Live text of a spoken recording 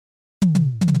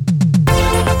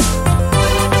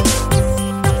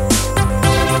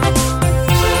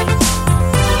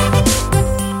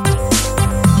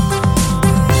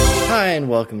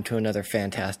welcome to another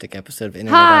fantastic episode of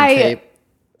Internet on Tape.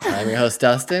 I'm your host,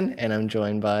 Dustin, and I'm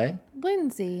joined by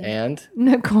Lindsay and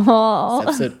Nicole.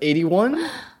 It's episode 81. Here.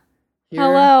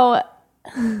 Hello.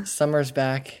 Summer's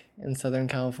back in Southern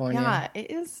California. Yeah,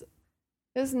 it is.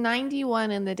 It was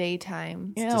 91 in the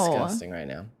daytime. It's disgusting right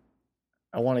now.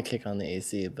 I want to kick on the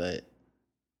AC, but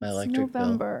my electric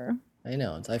November. bill. I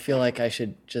know. I feel like I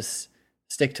should just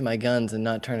stick to my guns and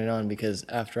not turn it on because,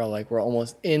 after all, like we're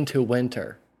almost into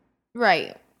winter.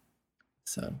 Right.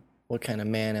 So, what kind of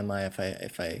man am I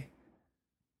if I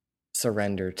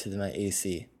surrender to my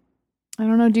AC? I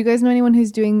don't know. Do you guys know anyone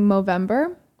who's doing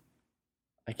Movember?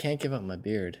 I can't give up my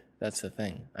beard. That's the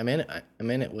thing. I'm in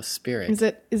it with spirit.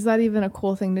 Is that even a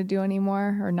cool thing to do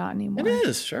anymore or not anymore? It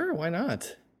is, sure. Why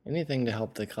not? Anything to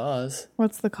help the cause.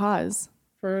 What's the cause?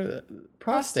 For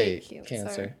prostate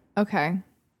cancer. Okay.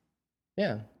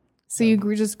 Yeah. So you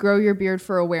just grow your beard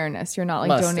for awareness. You're not like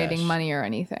Mustache. donating money or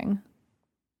anything.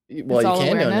 Well, you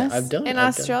can donate. I've done. In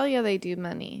Australia, they do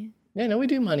money. Yeah, no, we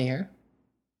do money here.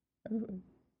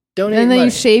 Donate And then money. you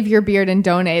shave your beard and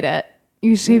donate it.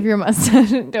 You shave your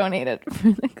mustache and donate it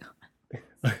for the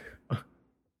cause.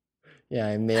 Yeah,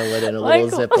 I mail it in a little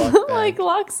Ziploc bag. Like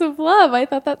Locks of Love. I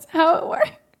thought that's how it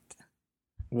worked.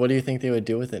 What do you think they would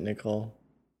do with it, Nicole?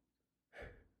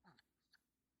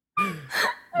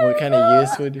 What kind of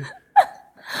use would you?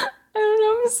 I don't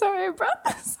know. I'm sorry I brought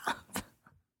this up.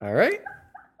 All right.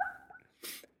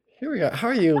 Here we go. How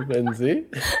are you, Lindsay?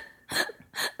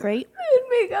 Great. And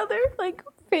make other like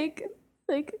fake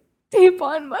like tape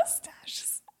on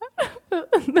mustaches.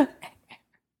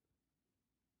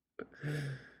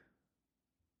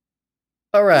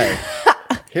 All right.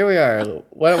 Here we are.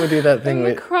 Why don't we do that thing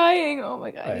I'm crying. Oh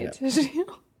my god, I need tissue.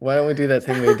 Why don't we do that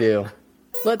thing we do?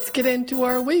 Let's get into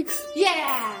our weeks.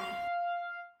 Yeah.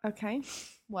 Okay.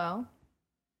 Well,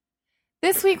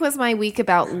 this week was my week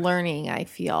about learning, I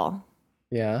feel.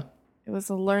 Yeah. It was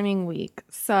a learning week.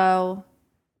 So,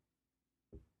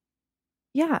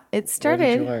 yeah, it started. What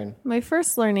did you learn? My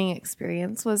first learning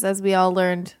experience was, as we all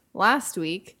learned last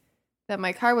week, that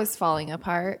my car was falling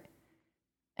apart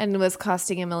and was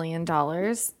costing $1 million.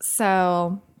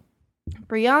 So,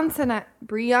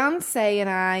 Beyonce and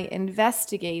I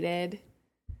investigated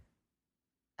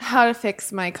how to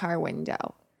fix my car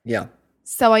window. Yeah.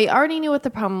 So I already knew what the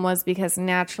problem was because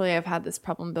naturally I've had this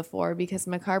problem before because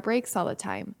my car breaks all the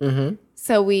time. Mm-hmm.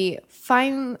 So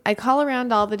I call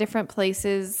around all the different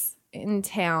places in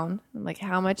town. I'm like,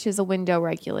 how much is a window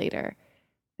regulator?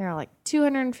 They're like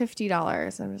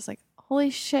 $250. I'm just like, holy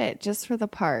shit, just for the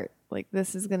part. Like,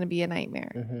 this is going to be a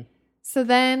nightmare. Mm-hmm. So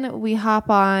then we hop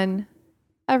on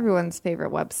everyone's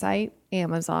favorite website,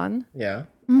 Amazon, Yeah.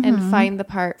 and find the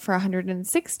part for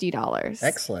 $160.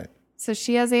 Excellent. So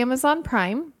she has Amazon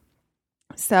Prime.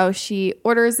 So she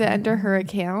orders it under her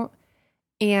account.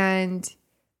 And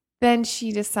then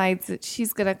she decides that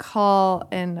she's going to call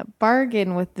and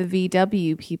bargain with the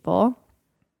VW people.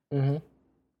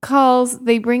 Mm-hmm.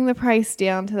 They bring the price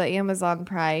down to the Amazon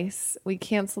price. We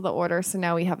cancel the order. So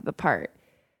now we have the part.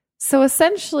 So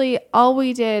essentially all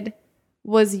we did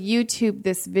was YouTube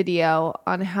this video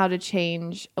on how to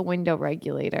change a window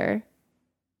regulator.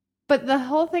 But the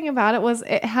whole thing about it was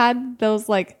it had those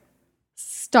like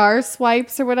star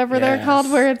swipes or whatever they're called,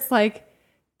 where it's like,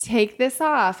 take this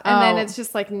off. And then it's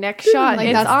just like next shot. Like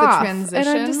it's that's off. the transition.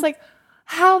 And I'm just like,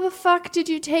 how the fuck did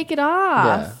you take it off?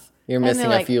 Yeah. You're missing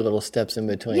like, a few little steps in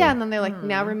between. Yeah. And then they're like,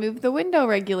 now remove the window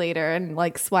regulator and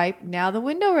like swipe. Now the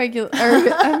window regulator.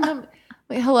 And I'm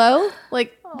like, hello?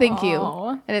 Like, thank you.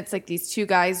 And it's like these two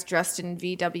guys dressed in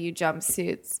VW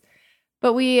jumpsuits.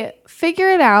 But we figure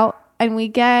it out and we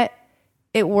get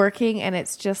it working, and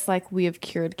it's just like we have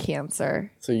cured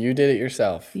cancer. So you did it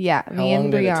yourself. Yeah, How me long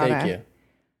and did Brianna. it take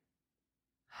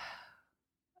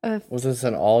you? Was this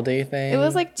an all-day thing? It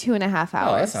was like 2.5 hours.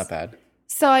 Oh, that's not bad.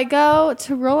 So I go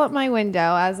to roll up my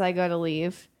window as I go to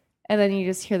leave, and then you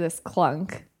just hear this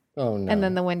clunk. Oh, no. And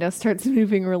then the window starts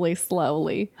moving really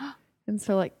slowly. And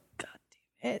so like, God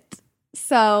damn it.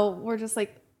 So we're just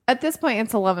like, at this point,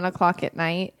 it's 11 o'clock at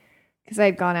night because I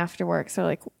had gone after work. So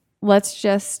like,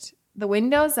 the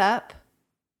window's up.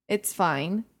 It's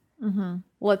fine. Mm-hmm.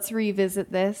 Let's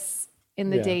revisit this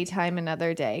in the daytime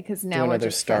another day because now we're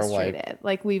just star frustrated. wipe.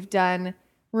 Like we've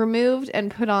removed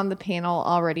and put on the panel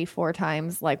already 4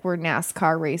 times. Like we're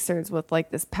NASCAR racers with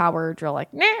like this power drill.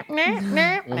 Like, nah, nah,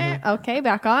 nah, nah. Okay,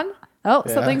 back on. Oh,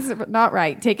 something's not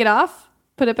right. Take it off.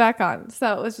 Put it back on.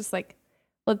 So it was just like,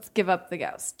 let's give up the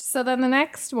ghost. So then the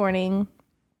next morning,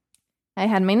 I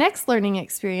had my next learning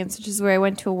experience, which is where I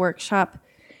went to a workshop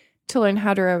to learn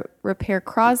how to repair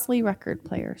Crosley record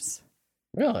players.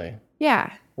 Really?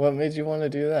 Yeah. What made you want to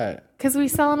do that? Because we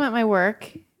sell them at my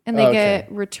work and they Okay.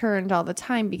 get returned all the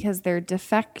time because they're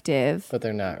defective. But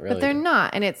they're not really. But they're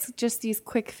not. And it's just these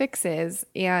quick fixes.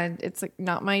 And it's like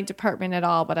not my department at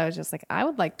all. But I was just like, I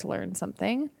would like to learn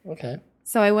something. Okay.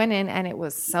 So I went in and it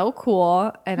was so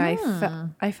cool. And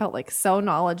I felt like so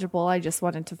knowledgeable. I just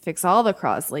wanted to fix all the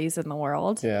Crosleys in the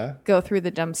world. Yeah. Go through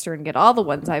the dumpster and get all the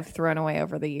ones I've thrown away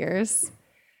over the years.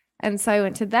 And so I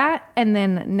went to that. And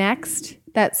then next,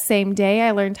 that same day,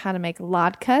 I learned how to make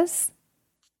latkes.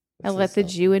 I let the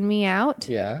Jew in me out.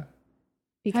 Yeah.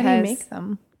 Because, How do you make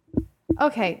them?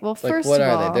 Okay, well, Like, first what of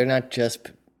are all, they? They're not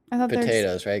just I thought there's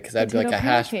potatoes, right? Because that'd be like a potato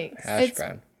hash pancakes.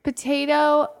 brown.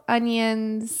 potato,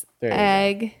 onions, There you go.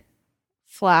 egg,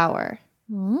 flour,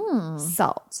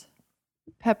 salt,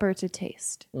 pepper to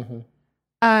taste.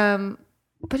 Mm-hmm.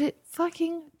 But it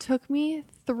fucking took me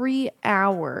 3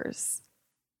 hours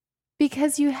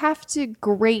because you have to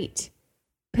grate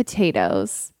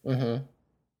potatoes. Mm-hmm.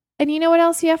 And you know what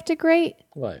else you have to grate?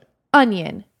 What?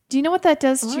 Onion. Do you know what that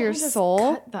does Why to don't your you just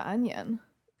soul? Cut the onion.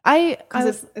 I Because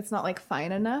was, it's not like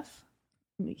fine enough.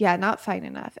 yeah, not fine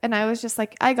enough. And I was just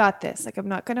like, I got this. Like, I'm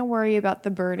not going to worry about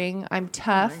the burning. I'm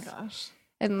tough. Oh my gosh.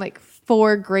 And like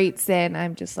 4 grates in,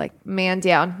 I'm just like, man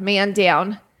down, man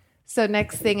down. So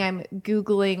next thing I'm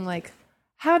Googling like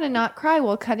how to not cry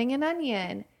while cutting an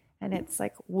onion. And it's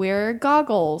like, wear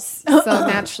goggles. So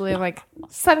naturally I'm like,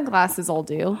 sunglasses will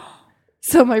do.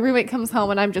 So my roommate comes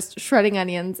home and I'm just shredding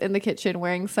onions in the kitchen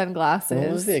wearing sunglasses. What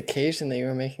was the occasion that you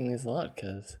were making these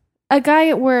latkes? A guy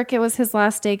at work, it was his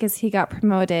last day because he got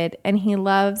promoted and he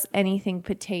loves anything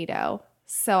potato.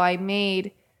 So I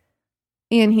made,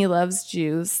 and he loves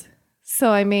Jews. So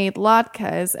I made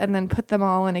latkes and then put them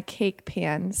all in a cake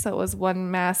pan. So it was one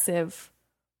massive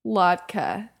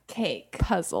latke Cake.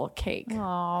 puzzle cake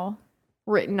Oh.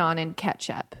 written on in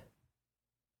ketchup.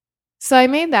 So I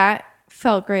made that,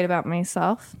 felt great about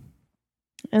myself,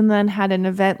 and then had an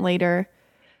event later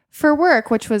for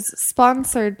work, which was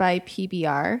sponsored by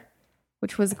PBR,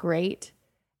 which was great.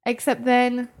 Except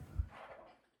then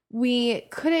we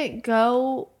couldn't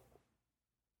go.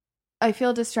 I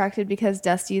feel distracted because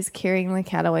Dusty's carrying the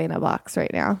cat away in a box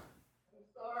right now.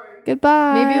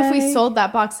 Goodbye. Maybe if we sold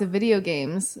that box of video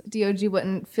games, DOG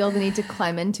wouldn't feel the need to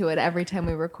climb into it every time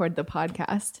we record the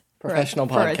podcast. Professional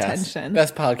for podcast. attention.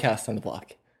 Best podcast on the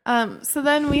block. So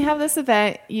then we have this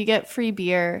event. You get free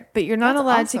beer, but you're not That's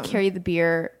allowed awesome. to carry the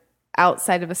beer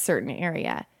outside of a certain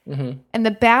area. Mm-hmm. And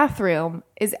the bathroom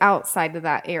is outside of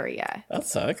that area. That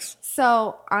sucks.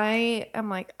 So I am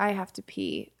like, I have to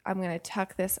pee. I'm going to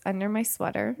tuck this under my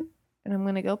sweater and I'm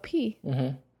going to go pee.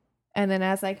 Mm-hmm. And then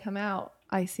as I come out,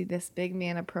 I see this big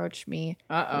man approach me,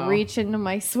 Uh-oh. reach into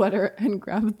my sweater and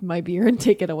grab my beer and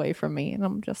take it away from me. And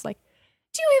I'm just like,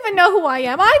 do you even know who I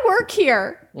am? I work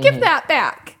here. Give that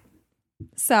back.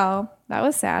 So that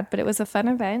was sad, but it was a fun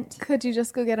event. Could you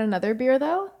just go get another beer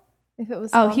though? If it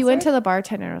was Oh, he went to sponsored? the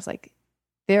bartender and was like,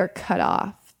 they're cut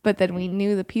off. But then we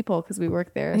knew the people because we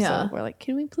worked there. Yeah. So we're like,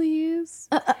 can we please?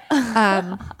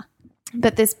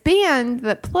 But this band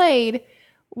that played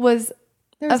was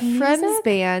There's a friend's music?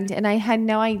 band, and I had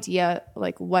no idea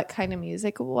like what kind of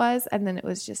music it was. And then it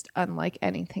was just unlike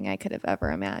anything I could have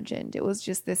ever imagined. It was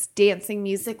just this dancing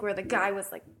music where the guy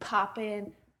was like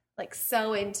popping, like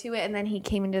so into it. And then he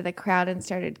came into the crowd and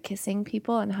started kissing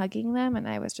people and hugging them. And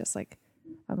I was just like,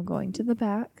 I'm going to the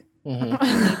back. Mm-hmm.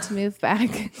 I need to move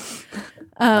back.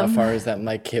 How far is that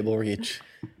mic cable reach?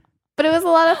 But it was a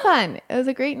lot of fun. It was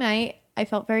a great night. I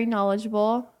felt very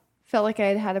knowledgeable. Felt like I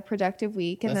had had a productive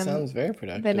week. And That then sounds very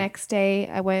productive. the next day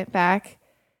I went back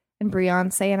and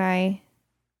Beyonce and I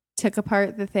took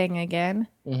apart the thing again.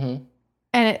 Mm-hmm.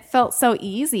 And it felt so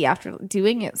easy after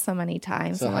doing it so many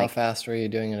times. So I'm how like, fast were you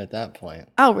doing it at that point?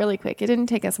 oh, really quick. It didn't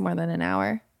take us more than an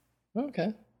hour.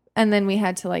 Okay. And then we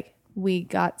had to we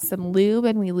got some lube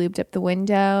and we lubed up the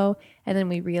window and then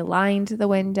we realigned the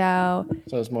window.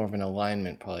 So it's more of an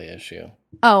alignment probably issue.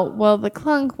 Oh, well, the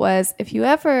clunk was if you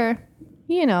ever,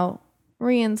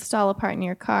 reinstall a part in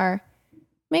your car,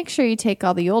 make sure you take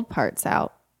all the old parts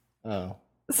out. Oh.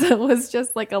 So it was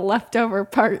just like a leftover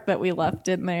part that we left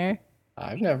in there.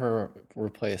 I've never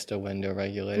replaced a window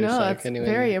regulator. No, so I that's couldn't even,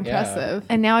 very yeah. impressive.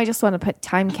 And now I just want to put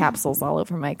time capsules all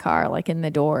over my car, like in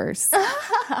the doors.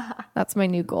 That's my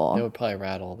new goal. It would probably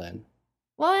rattle then.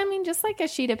 Well, I mean, just like a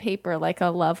sheet of paper, like a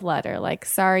love letter, like,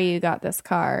 sorry you got this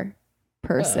car,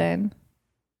 person.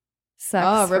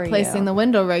 Sucks for replacing you. the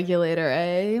window regulator,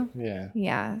 eh? Yeah.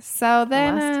 Yeah. So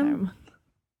then, Last time.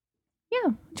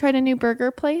 tried a new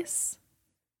burger place.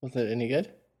 Was it any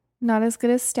good? Not as good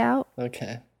as Stout.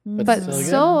 Okay. but still good.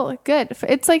 still good.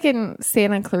 It's like in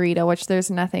Santa Clarita, which there's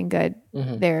nothing good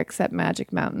Mm-hmm. there except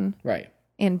Magic Mountain Right.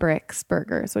 and Bricks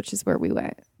Burgers, which is where we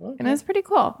went. Okay. And it was pretty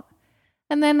cool.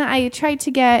 And then I tried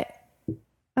to get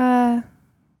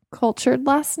cultured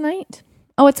last night.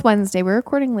 Oh, it's Wednesday. We're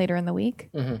recording later in the week.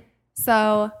 Mm-hmm.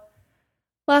 So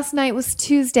last night was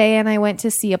Tuesday, and I went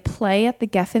to see a play at the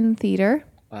Geffen Theater.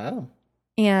 Wow.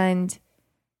 And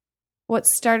what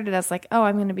started as like, oh,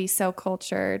 I'm going to be so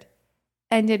cultured,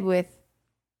 ended with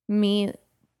me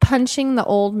punching the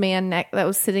old man that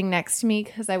was sitting next to me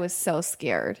because I was so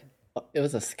scared. It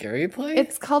was a scary play?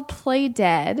 It's called Play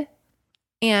Dead.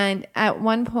 And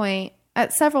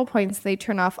at several points, they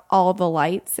turn off all the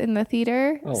lights in the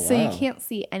theater. Oh, so you wow. can't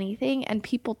see anything, and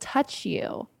people touch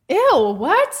you. Ew,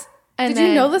 what? And Did you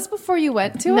then- know this before you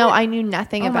went to it? No, I knew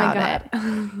nothing Oh my about it.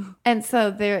 God. And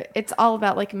so it's all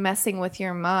about like messing with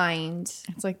your mind.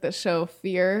 It's like the show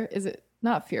Fear. Is it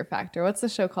not Fear Factor? What's the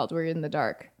show called where you're in the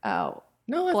dark? Oh,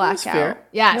 No, I thought it was Blackout. fair.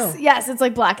 Yes, No. yes, it's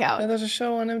like Blackout. Yeah, there's a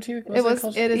show on MTV.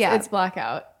 It is. yeah. It's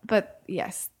Blackout. But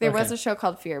yes, there was Okay. a show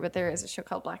called Fear, but there is a show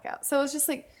called Blackout. So it was just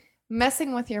like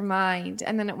messing with your mind.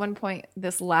 And then at one point,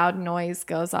 this loud noise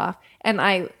goes off, and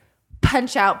I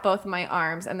punch out both my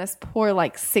arms, and this poor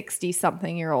like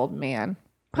 60-something-year-old man,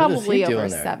 What is he probably over doing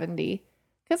there? 70,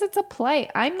 because it's a play.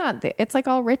 I'm not there. It's like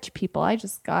all rich people. I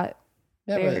just got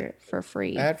Yeah, there for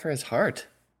free. but bad for his heart.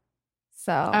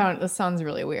 So, I don't. This sounds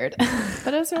really weird.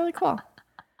 but it was really cool.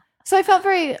 So I felt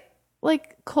very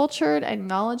like cultured and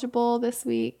knowledgeable this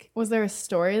week. Was there a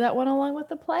story that went along with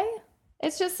the play?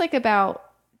 It's just like about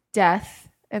death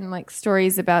and like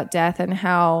stories about death and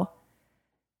how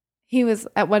he was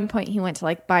at one point he went to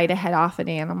like bite a head off an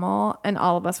animal, and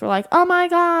all of us were like, oh my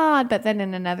God. But then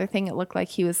in another thing, it looked like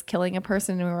he was killing a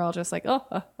person, and we were all just like,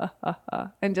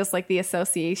 and just like the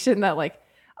association that like,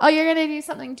 oh, you're going to do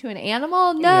something to an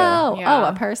animal? No. Yeah. Oh,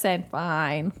 a person.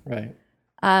 Fine. Right.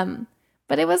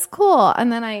 But it was cool.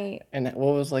 And then And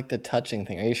what was like the touching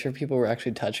thing? Are you sure people were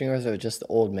actually touching, or was it just the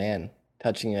old man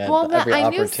touching you at every I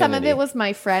opportunity? knew some of it was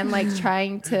my friend like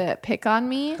trying to pick on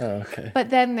me. Oh, okay. But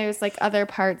then there's like other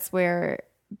parts where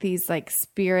these like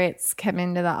spirits come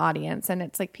into the audience, and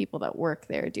it's like people that work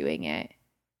there doing it.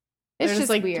 It's They're just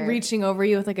like weird. reaching over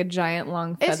you with like a giant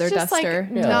long It's feather just, like, duster,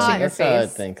 Yeah, not- touching your that's what I'd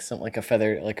face. think. Something like a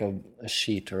feather, like a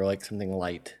sheet, or like something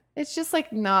light. It's just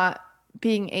like not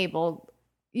being able.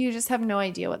 You just have no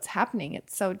idea what's happening.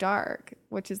 It's so dark,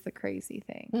 which is the crazy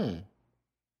thing.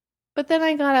 But then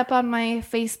I got up on my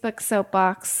Facebook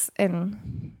soapbox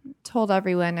and told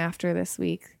everyone after this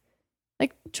week,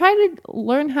 like, try to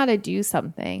learn how to do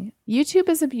something. YouTube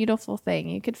is a beautiful thing.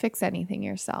 You could fix anything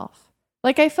yourself.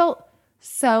 Like, I felt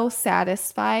so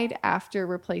satisfied after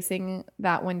replacing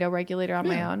that window regulator on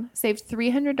my Yeah. own. Saved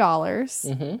 $300.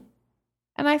 Mm-hmm.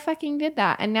 And I fucking did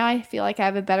that. And now I feel like I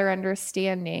have a better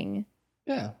understanding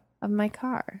Yeah. of my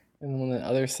car. And when the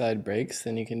other side breaks,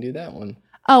 then you can do that one.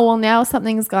 Oh, well, now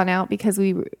something's gone out because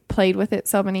we played with it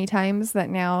so many times that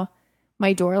now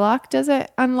my door lock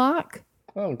doesn't unlock.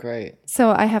 Oh, great.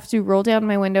 So I have to roll down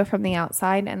my window from the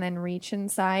outside and then reach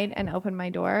inside and open my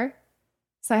door.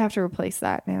 So I have to replace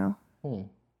that now.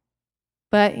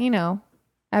 But, you know,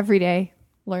 every day,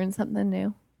 learn something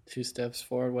new. 2 steps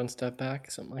forward, 1 step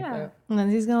back, something like that.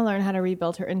 Lindsay's gonna learn how to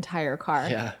rebuild her entire car.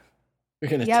 Yeah. We're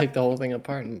going to Yep. take the whole thing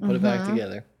apart and put it back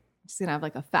together. She's gonna have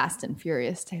like a Fast and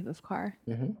Furious type of car.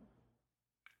 Mm-hmm. Is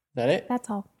that it? That's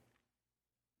all.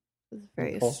 It's a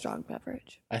very Cool. strong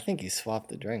beverage. I think you swapped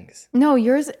the drinks. No,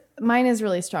 mine is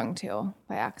really strong too,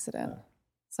 by accident.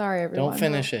 Sorry, everyone. Don't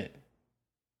finish it.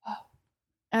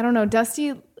 I don't know.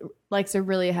 Dusty likes a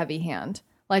really heavy hand,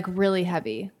 like really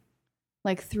heavy,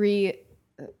 like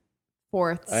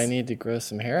 3/4 I need to grow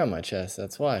some hair on my chest.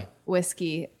 That's why.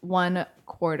 whiskey,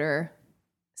 1/4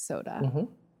 soda. Mm-hmm.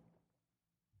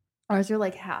 Ours are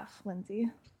like half, Lindsay.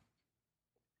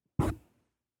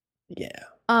 Yeah.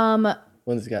 Um,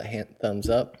 One's got thumbs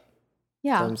up.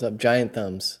 yeah. Thumbs up. Giant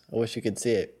thumbs. I wish you could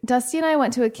see it. Dusty and I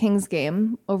went to a Kings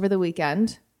game over the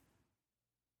weekend,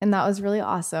 and that was really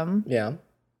awesome. Yeah.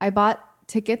 I bought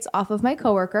tickets off of my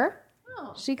coworker.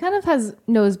 She kind of has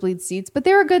nosebleed seats, but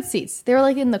they were good seats. They were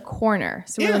like in the corner.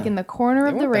 So we're Yeah. like in the corner They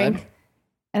of the weren't rink. bad.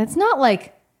 And it's not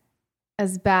like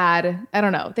as bad. I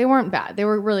don't know. They weren't bad. They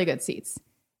were really good seats.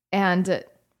 And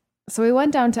so we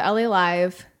went down to LA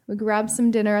Live. We grabbed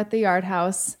some dinner at the Yard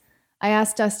House. I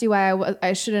asked Dusty why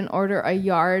I shouldn't order a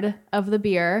yard of the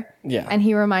beer. Yeah. And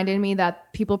he reminded me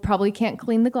that people probably can't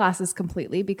clean the glasses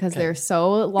completely because they're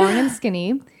so long and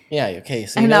skinny. Yeah. Okay.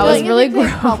 So And you that know was what? really They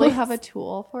probably gross. have a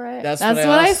tool for it. That's what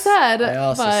I als- said, I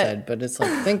also but- said, but it's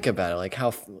like, think about it. Like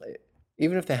how,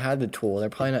 even if they had the tool, they're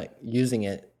probably not using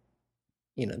it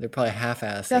they're probably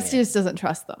half-assing Dusty it. just doesn't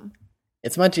trust them.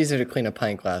 It's much easier to clean a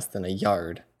pint glass than a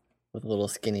yard with a little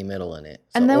skinny middle in it.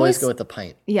 So And then always go with the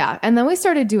pint. Yeah. And then we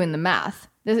started doing the math.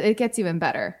 It gets even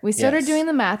better. We started Yes. doing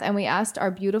the math and we asked our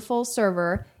beautiful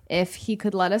server if he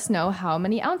could let us know how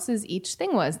many ounces each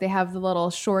thing was. They have the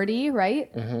little shorty,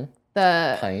 right? Mm-hmm.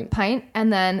 The pint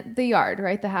and then the yard,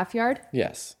 right? The half yard.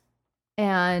 Yes.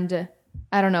 And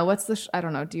I don't know. I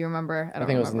don't know. Do you remember? I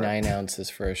think it was 9 ounces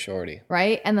for a shorty.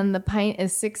 Right. And then the pint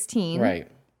is 16. Right.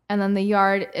 And then the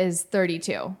yard is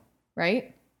 32,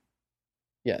 right?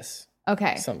 Yes.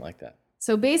 Okay. Something like that.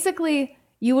 So basically,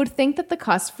 you would think that the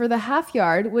cost for the half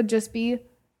yard would just be,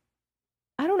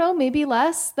 I don't know, maybe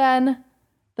less than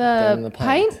the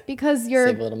pint because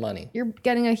Save a little money. you're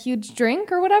getting a huge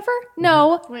drink or whatever.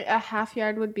 No, Wait, a half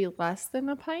yard would be less than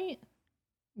a pint?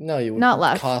 No, you would Not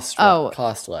less. cost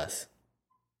less.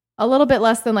 a little bit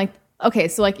less than like, okay,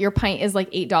 so like your pint is like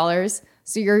 $8.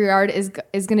 So your yard is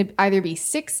going to either be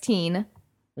 16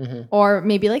 or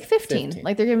maybe like 15.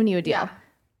 Like they're giving you a deal. Yeah.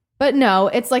 But no,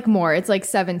 it's like more. It's like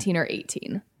 17 or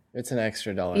 18. It's an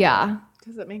extra $1. Yeah.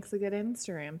 Because it makes a good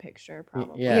Instagram picture,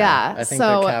 probably. Yeah, I think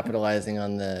so- they're capitalizing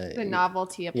on the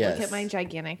novelty of look Yes. at my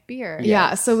gigantic beer.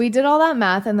 Yeah. So we did all that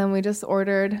math and then we just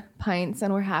ordered pints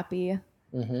and we're happy.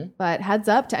 But heads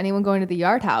up to anyone going to the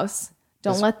Yard House.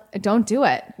 Don't do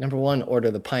it. Number 1, order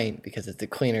the pint because it's a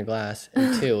cleaner glass.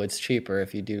 And 2, it's cheaper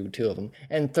if you do 2 of them.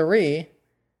 And 3,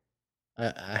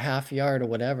 a half yard or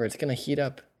whatever, it's going to heat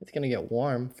up. It's going to get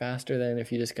warm faster than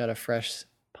if you just got a fresh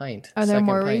pint. Are there second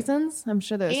more pint. reasons? I'm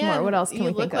sure there's And more. What else can you we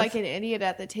look think like of? an idiot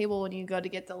at the table when you go to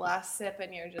get the last sip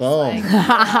and you're just Boom. like,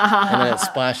 And then it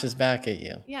splashes back at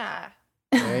you. yeah.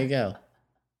 There you go.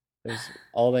 There's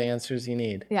all the answers you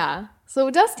need. Yeah. So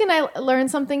Dusty and I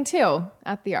learned something too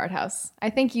at the Yard House. I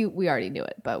think we already knew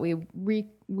it, but we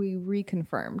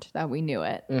reconfirmed that we knew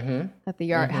it. That the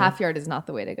half yard is not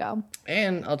the way to go.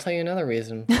 And I'll tell you another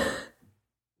reason.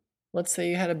 Let's say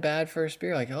you had a bad first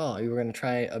beer, like, oh, you were going to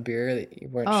try a beer that you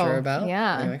weren't sure about.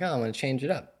 yeah. And you're like, oh, I'm going to change it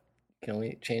up. You can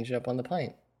only change it up on the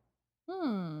pint.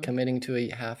 Committing to a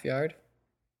half yard.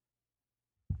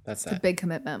 That's It's a that. big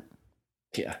commitment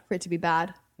Yeah. for it to be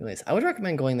bad. Anyways, I would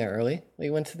recommend going there early.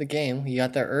 You went to the game. You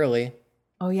got there early.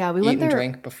 Oh yeah, we Eat went and there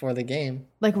drink before the game.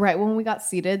 like right when we got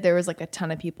seated. There was like a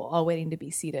ton of people all waiting to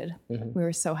be seated. Mm-hmm. We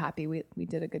were so happy. We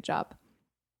did a good job.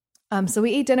 So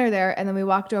we ate dinner there, and then we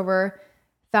walked over,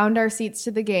 found our seats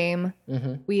to the game.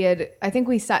 I think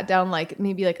we sat down like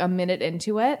maybe like a minute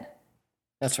into it.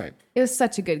 That's right. It was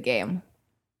such a good game.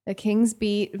 The Kings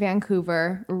beat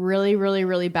Vancouver really, really,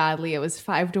 really badly. It was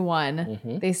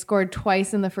 5-1. They scored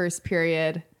twice in the first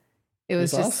period. It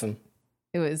was just awesome.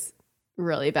 It was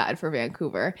really bad for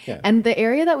Vancouver. Yeah. And the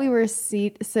area that we were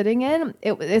sitting in,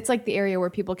 it's like the area where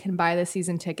people can buy the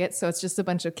season tickets. So it's just a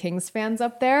bunch of Kings fans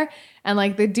up there. And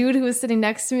like the dude who was sitting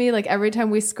next to me, like every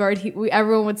time we scored,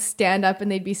 everyone would stand up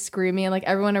and they'd be screaming. And like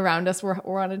everyone around us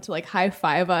wanted to like high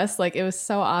five us. Like it was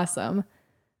so awesome.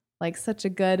 Like such a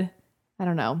good, I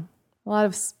don't know, a lot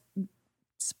of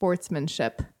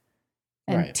sportsmanship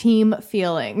and team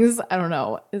feelings. I don't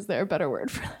know. Is there a better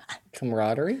word for that?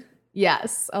 Camaraderie?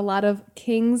 Yes, a lot of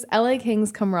LA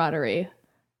Kings camaraderie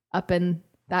up in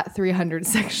that 300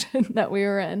 section that we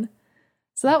were in.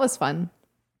 So that was fun.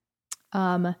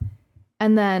 And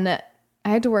then I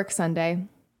had to work Sunday.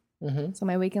 So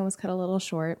my weekend was cut a little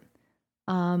short.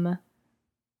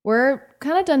 We're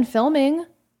kind of done filming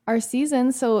our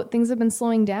season, so things have been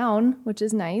slowing down, which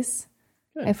is nice.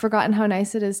 Good. I've forgotten how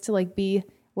nice it is to like be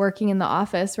working in the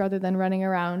office rather than running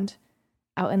around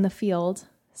out in the field.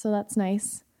 So that's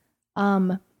nice.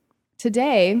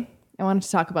 Today, I wanted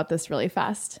to talk about this really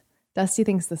fast. Dusty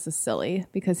thinks this is silly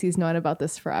because he's known about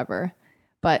this forever.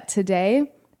 But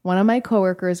today, one of my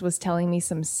coworkers was telling me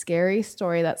some scary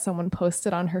story that someone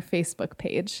posted on her Facebook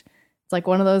page. It's like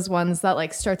one of those ones that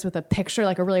like starts with a picture,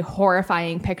 like a really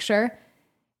horrifying picture.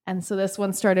 And so this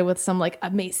one started with some like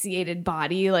emaciated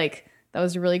body, like that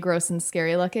was really gross and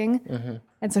scary looking.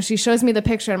 And so she shows me the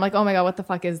picture and I'm like, oh my God, what the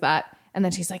fuck is that? And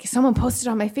then she's like, someone posted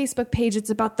on my Facebook page. It's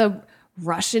about the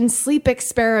Russian sleep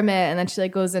experiment. And then she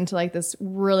like goes into like this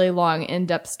really long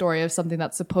in-depth story of something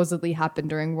that supposedly happened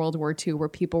during World War II where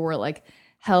people were like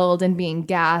held and being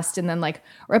gassed and then like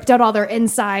ripped out all their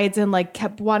insides and like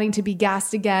kept wanting to be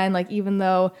gassed again. Like even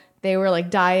though they were like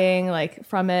dying like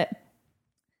from it,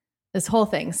 this whole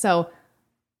thing. So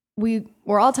we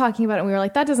were all talking about it and we were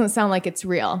like, that doesn't sound like it's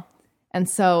real. And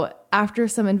so after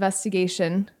some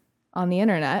investigation on the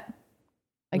internet,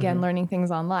 again, learning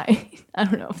things online. I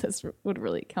don't know if this would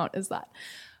really count as that.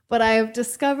 But I have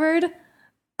discovered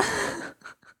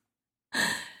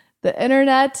the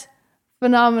internet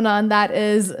phenomenon that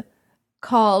is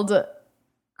called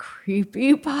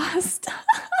creepypasta.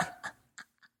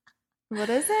 What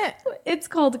is it? It's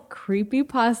called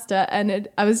creepypasta, and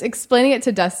I was explaining it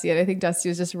to Dusty, and I think Dusty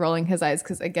was just rolling his eyes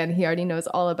because, again, he already knows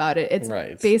all about it. It's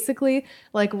Right. basically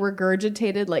like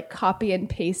regurgitated, like copy and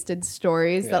pasted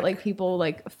stories that like people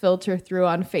like filter through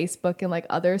on Facebook and like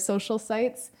other social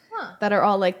sites that are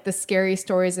all like the scary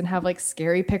stories and have like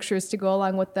scary pictures to go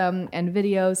along with them and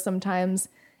videos sometimes,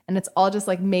 and it's all just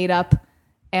like made up,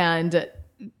 and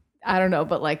I don't know,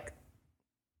 but like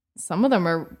some of them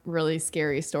are really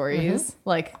scary stories.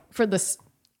 Like for this,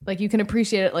 like you can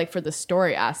appreciate it like for the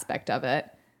story aspect of it.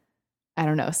 I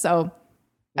don't know. So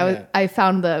I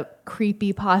found the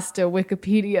creepypasta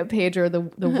Wikipedia page or the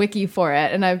wiki for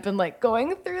it, and I've been like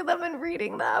going through them and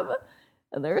reading them,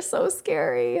 and they're so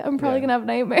scary. I'm probably gonna have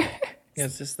nightmares. Yeah,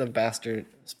 it's just the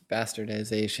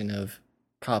bastardization of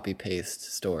copy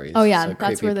paste stories. Oh yeah, So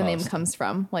that's where the name creepypasta. comes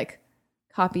from. Like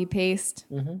copy paste.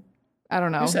 I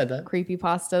don't know. You said that.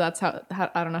 Creepypasta. That's how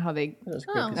I don't know how they That was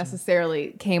creepy.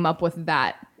 necessarily came up with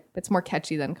that. It's more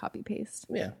catchy than copy paste.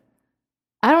 Yeah.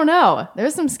 I don't know.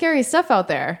 There's some scary stuff out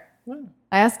there. Well,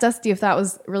 I asked Dusty if that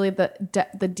was really the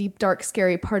deep, dark,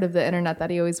 scary part of the internet that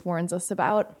he always warns us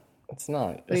about. it's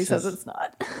not. But he says it's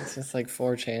not. It's just like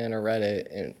 4chan or Reddit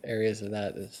and areas of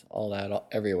that. It's all that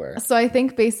everywhere. So I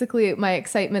think basically my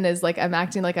excitement is like I'm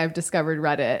acting like I've discovered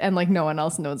Reddit and like no one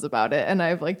else knows about it. And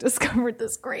I've like discovered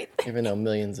this great thing. Even though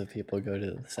millions of people go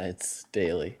to the sites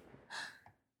daily.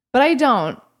 But I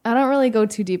don't really go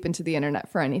too deep into the internet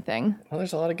for anything. Well,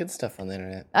 there's a lot of good stuff on the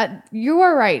internet. You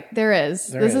are right. There is.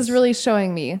 This is is. really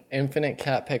showing me. Infinite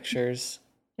cat pictures,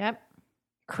 Yep.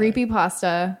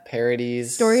 Creepypasta.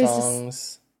 parodies, Stories-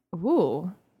 songs,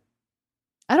 Ooh.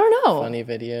 I don't know. funny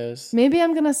videos. Maybe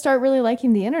I'm going to start really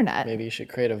liking the internet. Maybe you should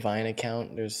create a Vine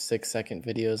account. There's 6-second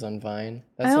videos on Vine.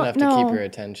 I That's don't enough to know. keep your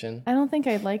attention. I don't think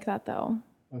I'd like that though.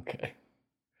 Okay.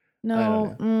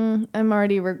 No, don't I'm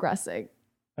already regressing.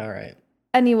 All right.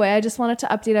 Anyway, I just wanted to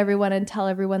update everyone and tell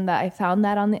everyone that I found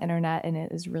that on the internet and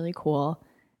it is really cool.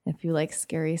 If you like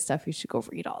scary stuff, you should go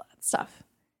read all that stuff.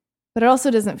 But it also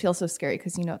doesn't feel so scary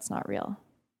because you know it's not real.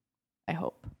 I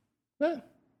hope. Yeah.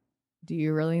 Do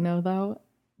you really know though?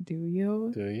 Do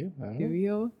you? Do you? I don't Do know.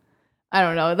 you? I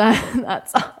don't know.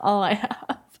 That's all I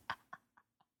have.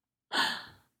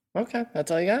 Okay. That's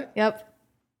all you got? Yep.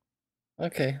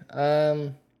 Okay.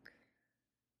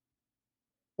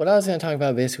 What I was going to talk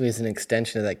about basically is an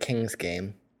extension of that Kings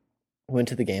game. Went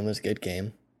to the game, it was a good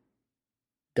game.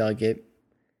 Dug it.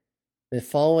 The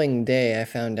following day, I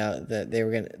found out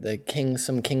that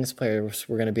some Kings players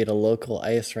were going to be at a local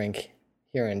ice rink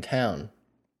here in town.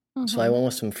 So I went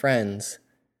with some friends,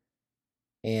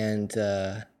 and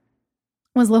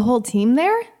Was the whole team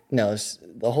there? no,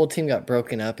 the whole team got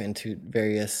broken up into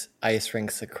various ice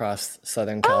rinks across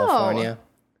Southern California.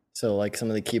 So, like, some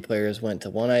of the key players went to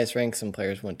one ice rink, some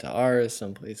players went to ours,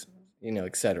 some place,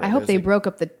 etc. I hope they broke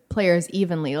up the players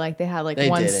evenly. Like they had like They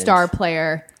one didn't. star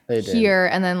player They didn't. here,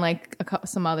 and then like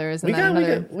some others, and then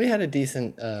another. We had a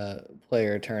decent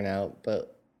player turnout,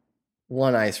 but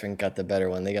one ice rink got the better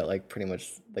one. They got like pretty much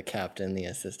the captain, the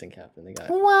assistant captain. They got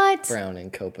What? Brown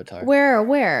and Kopitar. Where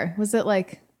was it?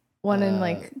 Like one in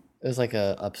like It was like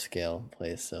a upscale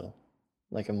place, so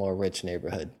like a more rich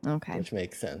neighborhood, okay. which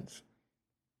makes sense.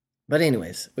 But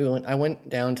anyways, I went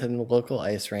down to the local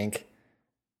ice rink.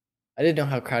 I didn't know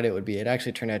how crowded it would be. It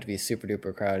actually turned out to be super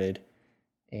duper crowded.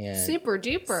 And Super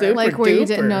duper. Super Like where you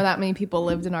didn't duper. know that many people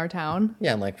lived in our town.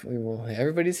 yeah, I'm like, well,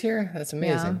 everybody's here? That's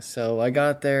amazing. Yeah. So I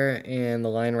got there and the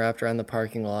line wrapped around the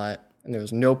parking lot and there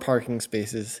was no parking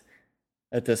spaces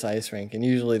at this ice rink. And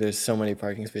usually there's so many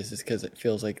parking spaces because it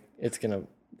feels like the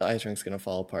ice rink's going to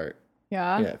fall apart.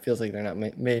 Yeah. Yeah, it feels like they're not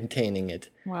maintaining it.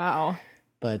 Wow.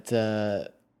 But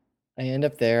I end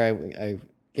up there. I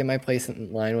get my place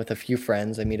in line with a few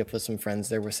friends. I meet up with some friends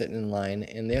there. We're sitting in line,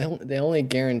 and they only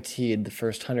guaranteed the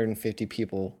first 150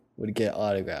 people would get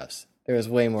autographs. There was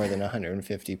way more than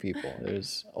 150 people.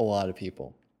 There's a lot of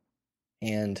people.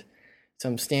 And so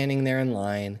I'm standing there in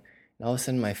line, and all of a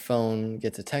sudden my phone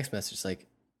gets a text message like,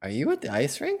 "Are you at the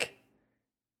ice rink?"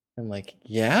 I'm like,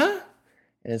 "Yeah."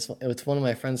 And it's one of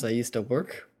my friends I used to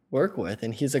work with,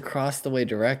 and he's across the way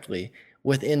directly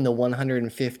within the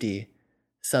 150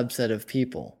 subset of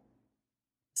people.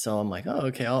 So I'm like, oh,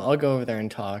 okay, I'll go over there and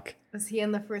talk. Was he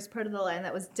in the first part of the line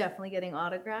that was definitely getting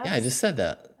autographs? Yeah, I just said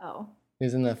that. Oh. He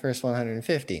was in the first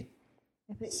 150.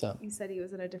 I think So- you said he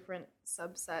was in a different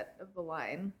subset of the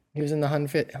line. He was in the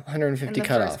 150 In the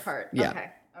cutoff. first part. Yeah.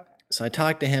 Okay. So I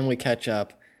talked to him, we catch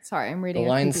up. Sorry, I'm reading. The a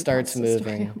line creepypasta starts story on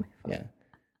moving. my phone. Yeah.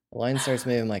 The line starts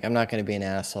moving. I'm like, I'm not going to be an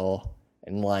asshole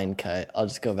and line cut. I'll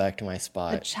just go back to my A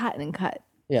spot. chat and cut.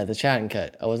 Yeah, the chat and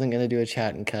cut. I wasn't going to do a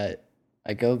chat and cut.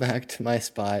 I go back to my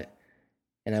spot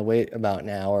and I wait about an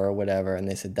hour or whatever. And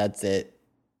they said, that's it.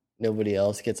 Nobody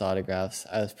else gets autographs.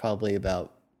 I was probably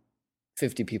about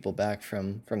 50 people back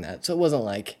from that. So it wasn't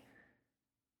like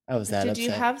I was that Did upset.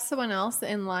 you have someone else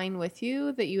in line with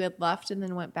you that you had left and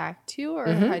then went back to? Or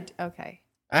okay.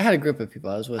 I had a group of people.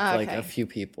 I was with like Okay. a few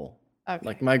people. Okay.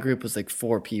 Like my group was like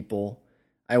 4 people.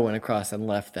 I went across and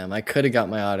left them. I could have got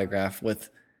my autograph with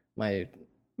my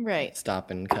Right.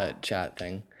 stop and cut chat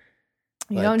thing.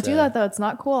 You But, don't do that though. It's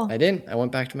not cool. I didn't. I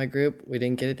went back to my group. We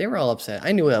didn't get it. They were all upset.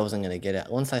 I knew I wasn't going to get it.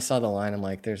 Once I saw the line, I'm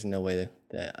like, there's no way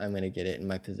that I'm going to get it in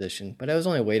my position. But I was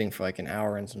only waiting for like an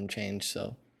hour and some change.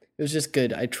 So it was just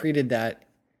good. I treated that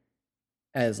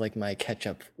as like my catch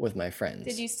up with my friends.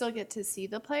 Did you still get to see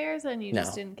the players and you No.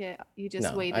 just didn't get, you just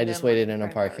No, waited? I just waited in a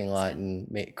for parking hours lot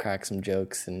and cracked some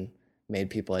jokes and made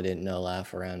people I didn't know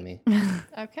laugh around me.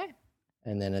 Okay.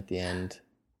 And then at the end,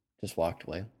 just walked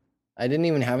away. I didn't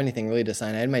even have anything really to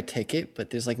sign. I had my ticket,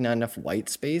 but there's like not enough white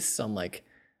space. So I'm like,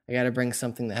 I got to bring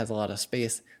something that has a lot of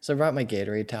space. So I brought my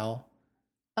Gatorade towel.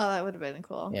 Oh, that would have been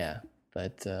cool. Yeah,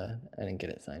 but I didn't get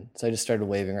it signed. So I just started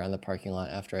waving around the parking lot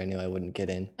after I knew I wouldn't get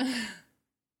in.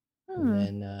 And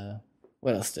then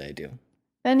what else did I do?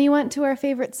 Then you went to our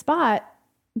favorite spot,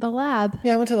 the lab,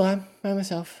 Yeah, I went to the lab by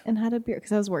myself. and had a beer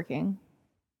because I was working.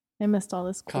 I missed all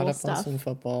this Caught cool up stuff. on some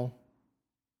football.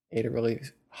 Ate a really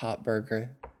hot burger.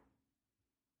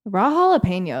 Raw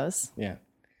jalapenos. Yeah.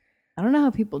 I don't know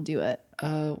how people do it.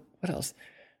 What else?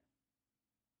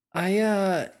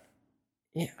 I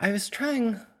was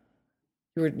trying.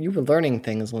 You were learning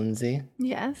things, Lindsay,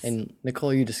 Yes. and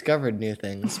Nicole. You discovered new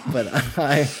things, but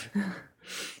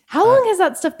How long has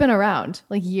that stuff been around?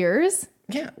 Like years?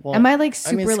 yeah. Well, Am I like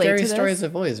super late scary to stories this?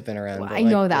 have always been around. Well, but, I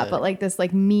know like, that, but like this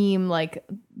like meme like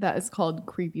that is called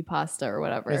creepypasta or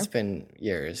whatever. it's been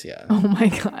years. Yeah. Oh my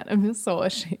god, I'm just so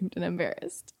ashamed and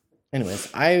embarrassed. Anyways,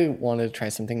 I wanted to try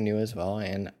something new as well,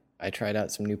 and I tried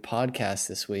out some new podcasts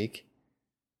this week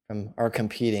from our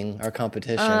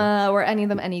competition. Were any of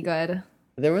them any good?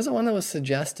 There was one that was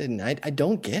suggested, and I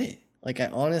don't get it. Like,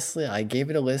 I gave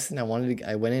it a listen. I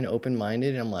went in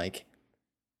open-minded, and I'm like,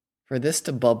 for this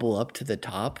to bubble up to the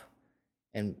top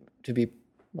and to be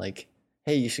like,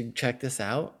 hey, you should check this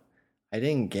out. I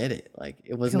didn't get it. Like,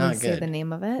 it was Can not we say good. the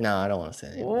name of it? No, I don't want to say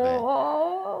the name of it.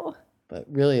 Whoa. But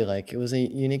really, like, it was a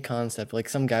unique concept. Like,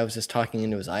 some guy was just talking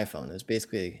into his iPhone. It was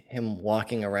basically him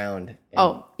walking around. And,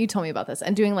 Oh, you told me about this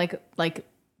and doing like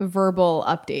verbal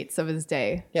updates of his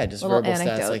day. yeah, just little verbal stats. Like,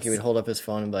 anecdotes. he would hold up his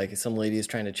phone and be like, some lady is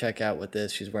trying to check out with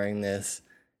this. She's wearing this.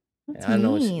 That's And I don't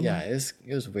know. mean. Yeah, it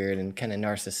was weird and kind of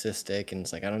narcissistic. And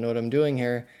it's like, I don't know what I'm doing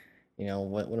here. You know,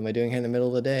 what am I doing here in the middle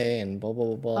of the day? And blah,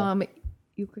 blah, blah, blah.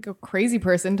 You look like a crazy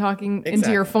person talking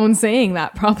into your Exactly. phone saying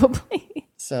that probably.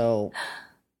 So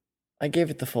I gave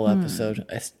it the full episode.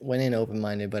 I went in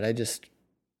open-minded, but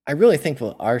I really think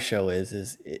what our show is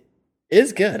it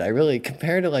is good. I really,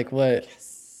 compared to like what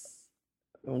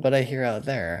I hear out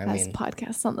there. I Best mean,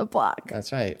 podcasts on the block.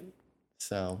 that's right.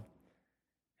 So,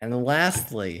 and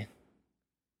lastly,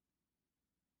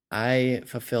 I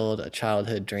fulfilled a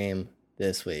childhood dream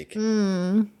this week.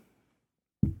 I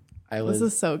was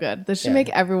This is so good. This should yeah. make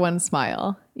everyone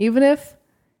smile. Even if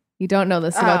you don't know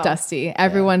this about Oh. Dusty,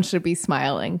 everyone should be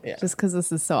smiling Yeah. just because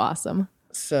this is so awesome.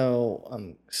 So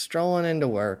I'm strolling into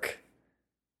work,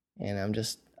 and I'm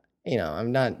just,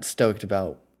 I'm not stoked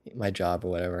about my job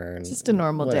or whatever. And Just a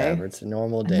normal day. whatever. It's a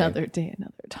normal day. Another day,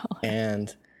 another dollar.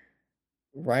 And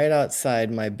right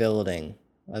outside my building,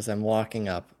 as I'm walking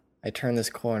up, I turn this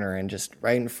corner, and just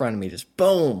right in front of me, just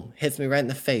boom, hits me right in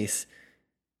the face,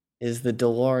 is the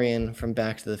DeLorean from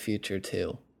Back to the Future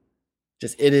 2.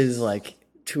 It is like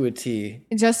to a T.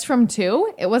 Just from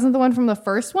 2? It wasn't the one from the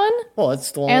first one? Well,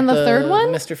 it's the one And with the third one?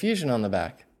 Mr. Fusion on the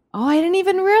back. Oh, I didn't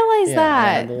even realize Yeah, it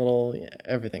that. had the little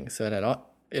everything. So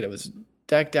it was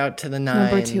decked out to the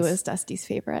nines. Number 2 is Dusty's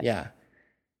favorite. yeah,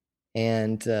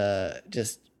 and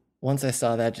just once I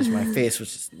saw that, just my face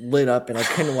was just lit up, and I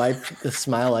couldn't wipe the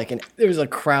smile. Like, and there was a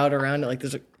crowd around it. Like,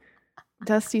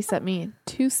 Dusty sent me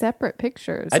 2 separate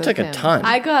pictures. I of took a him. ton.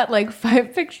 I got like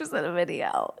 5 pictures in a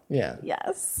video. Yeah.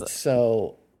 Yes.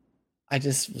 So I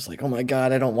just was like, oh my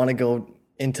god, I don't want to go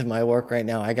into my work right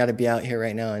now. I got to be out here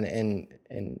right now and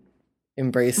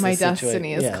embrace My this situation.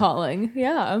 destiny is Yeah. calling.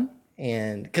 Yeah.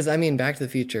 And because Back to the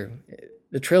Future,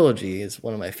 the trilogy is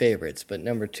one of my favorites, but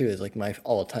number 2 is like my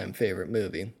all-time favorite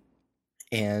movie.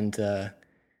 And the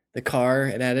car,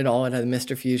 it had it all. It had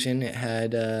Mr. Fusion. It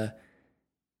had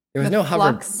there was The no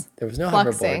flux- There was no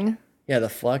hoverboard. Fluxing. Yeah, the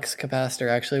flux capacitor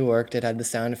actually worked. It had the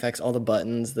sound effects, all the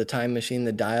buttons, the time machine,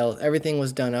 the dial. Everything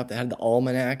was done up. It had the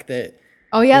almanac that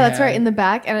Oh yeah, that's Yeah. right. In the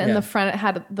back and in Yeah. the front, it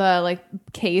had the like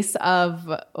case of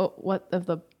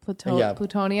the Yeah.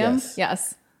 plutonium. Yes.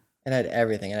 Yes. It had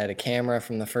everything. It had a camera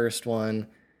from the first one.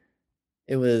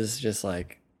 It was just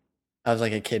like I was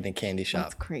like a kid in a candy shop.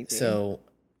 That's crazy. So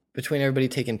between everybody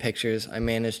taking pictures, I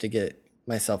managed to get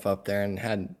myself up there and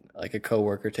had like a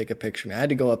coworker take a picture of me. I had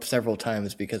to go up several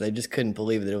times because I just couldn't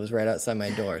believe that it was right outside my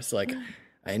door. So like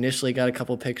I initially got a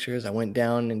couple pictures. I went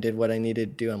down and did what I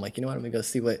needed to do. I'm like, you know what? I'm gonna go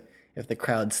see what if the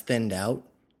crowd's thinned out.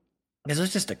 Because it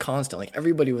was just a constant. Like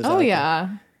everybody was out Oh there.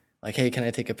 yeah. Like, hey, can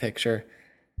I take a picture?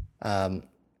 And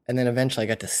then eventually I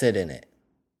got to sit in it.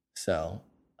 So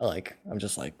like I'm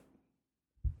just like,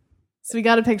 So we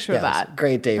got a picture of yeah, it's that. a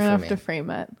great day We're for gonna me. have to frame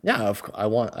it. Yeah, of course.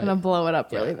 I'm gonna blow it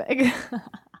up really big.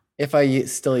 If I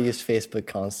still used Facebook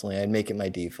constantly, I'd make it my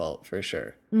default for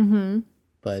sure. Mm-hmm.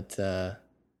 But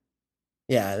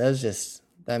yeah,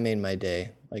 that made my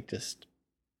day. Like just,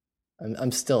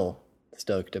 I'm still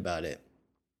stoked about it.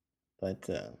 But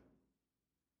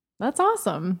That's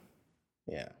awesome.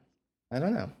 yeah, I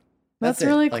don't know. That's it.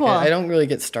 really Like, cool. I don't really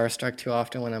get starstruck too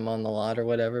often when I'm on the lot or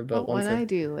whatever. But But when once I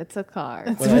do, it's a car.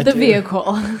 It's What I with the do.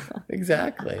 vehicle.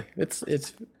 exactly, it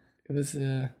was.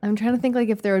 I'm trying to think like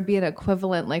if there would be an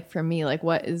equivalent like for me, like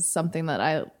what is something that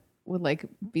I would like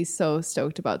be so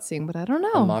stoked about seeing, but I don't A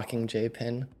know. Mockingjay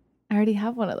pin. I already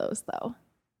have one of those though.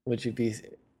 Would you be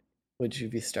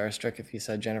starstruck if you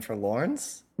saw Jennifer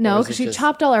Lawrence? No, Or is because it she just-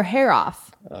 chopped all her hair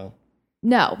off. Oh,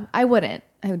 No, I wouldn't.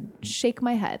 I would shake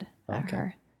my head at Okay.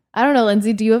 her. I don't know,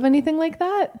 Lindsay. Do you have anything like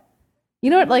that? You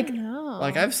know what? Like, No.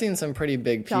 like I've seen some pretty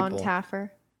big people. John Taffer.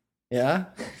 Yeah.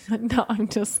 No, I'm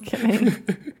just kidding.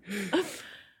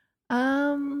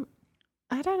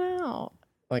 I don't know.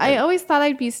 Like I always thought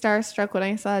I'd be starstruck when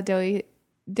I saw Zoe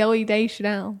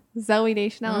Deschanel, and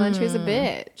then she was a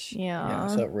bitch. yeah,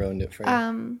 so it ruined it for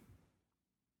you.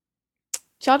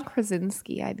 John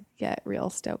Krasinski, I'd get real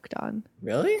stoked on.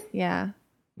 Really? Yeah,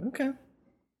 Okay.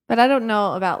 but I don't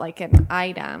know about like an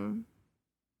item,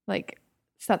 like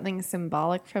something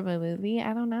symbolic from a movie.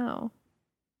 I don't know.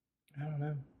 I don't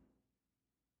know.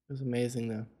 It was amazing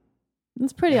though.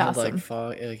 it's pretty It had, awesome. Like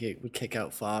fog, like it would kick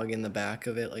out fog in the back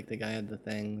of it. Like the guy had the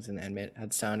things and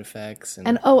had sound effects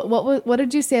And oh, what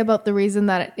did you say about the reason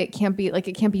that it can't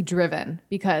be driven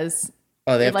because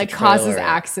they it have like to causes trailer it.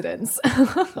 accidents?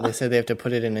 They said they have to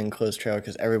put it in an enclosed trailer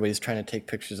because everybody's trying to take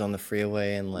pictures on the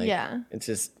freeway and like Yeah. it's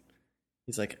just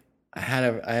he's like I had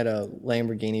a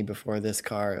Lamborghini before this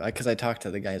car because I talked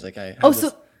to the guy. He's like I have Oh, this-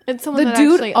 so It's someone the that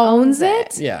dude actually owns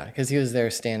it? yeah, because he was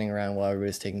there standing around while everybody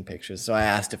was taking pictures. So I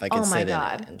asked if I could Oh sit my in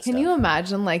god! it. And Can stuff. you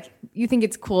imagine? Like, you think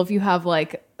it's cool if you have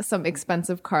like some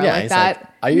expensive car Yeah, like he's that? like,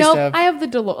 I used nope, to have- I have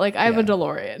the I have a Yeah.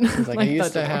 DeLorean. He's like, I the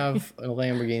used to DeLorean. have a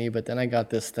Lamborghini, but then I got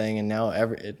this thing, and now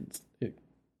it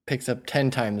picks up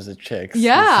 10 times the chicks.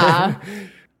 Yeah.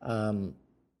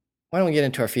 Why don't we get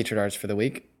into our featured arts for the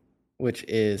week, which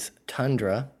is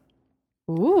Tundra.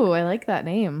 Ooh, I like that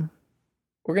name.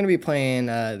 We're going to be playing,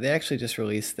 they actually just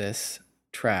released this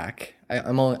track. I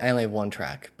only have one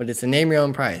track, but it's a name your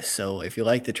own price. So if you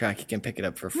like the track, you can pick it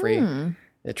up for free.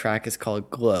 The track is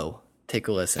called Glow. Take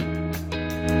a listen.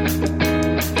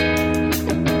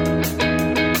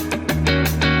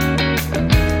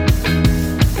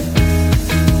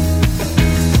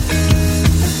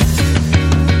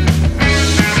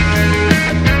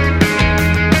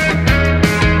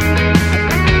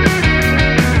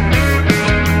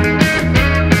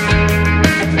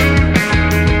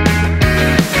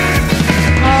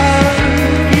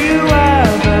 Have you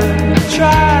ever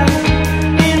tried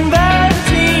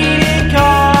inventing a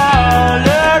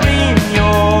color in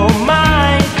your mind?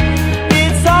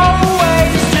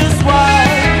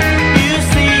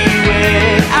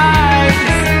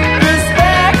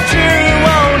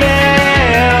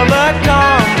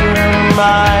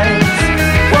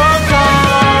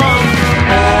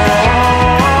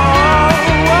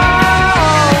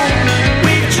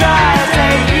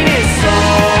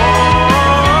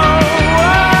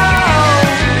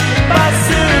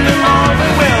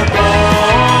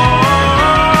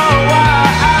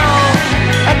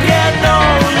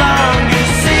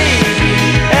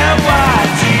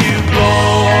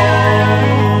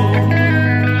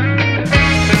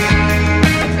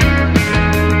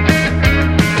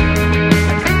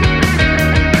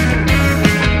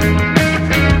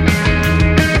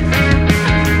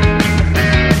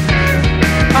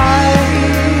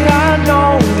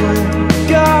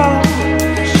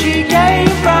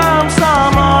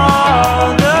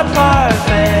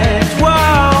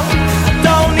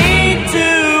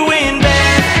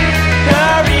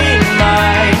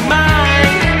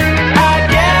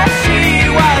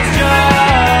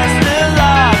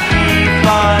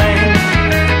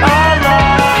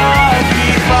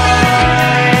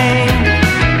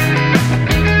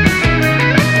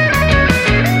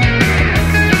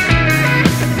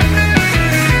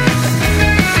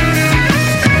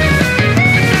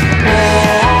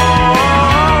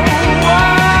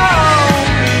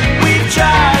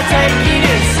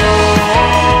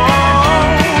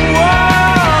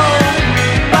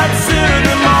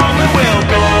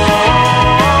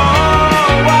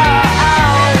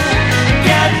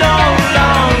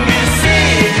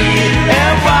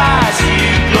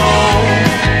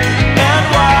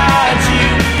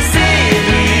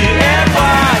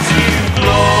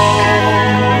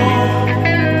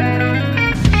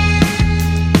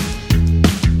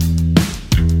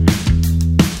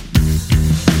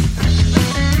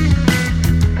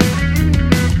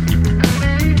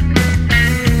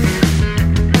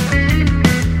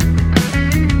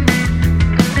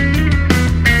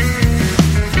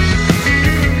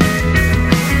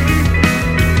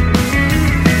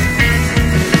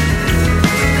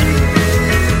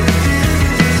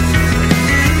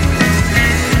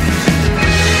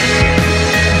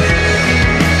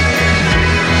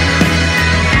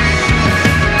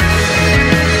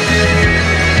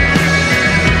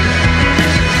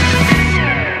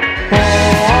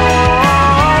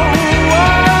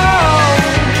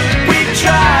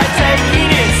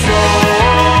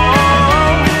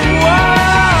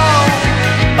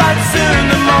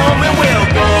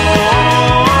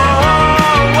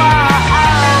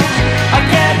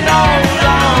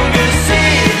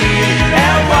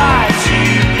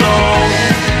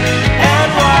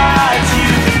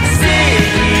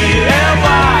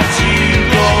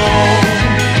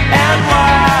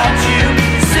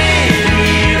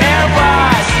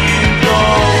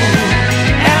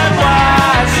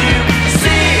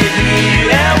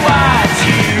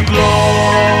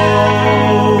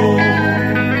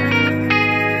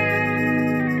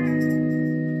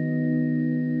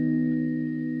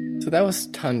 So that was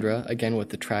Tundra, again with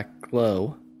the track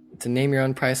Glow. It's a name your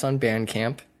own price on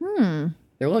Bandcamp.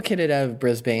 They're located out of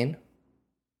Brisbane.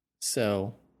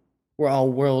 So we're all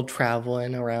world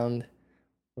traveling around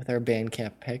with our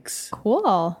Bandcamp picks.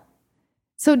 Cool.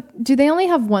 So do they only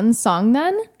have one song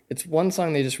then? It's one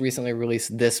song they just recently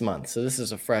released this month. So this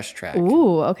is a fresh track.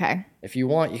 Ooh, okay. If you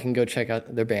want, you can go check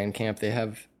out their Bandcamp. They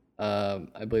have,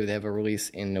 I believe they have a release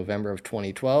in November of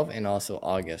 2012 and also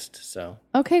August. So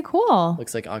Okay, cool.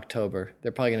 looks like October.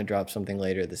 They're probably going to drop something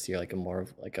later this year, like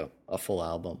a full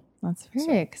album. That's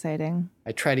very exciting.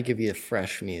 I try to give you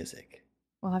fresh music.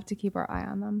 We'll have to keep our eye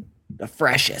on them. The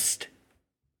freshest.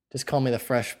 Just call me the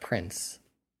Fresh Prince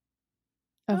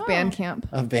Of Bandcamp.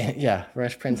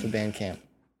 Fresh Prince of Bandcamp.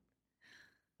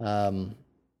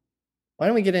 Why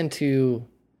don't we get into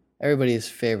everybody's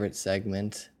favorite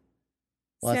segment?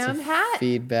 Lots Sound of hat?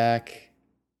 feedback.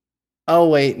 Oh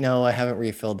wait, no, I haven't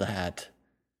refilled the hat.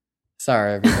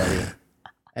 Sorry, everybody.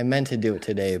 I meant to do it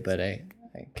today, but I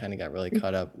kind of got really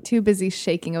caught up. Too busy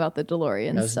shaking about the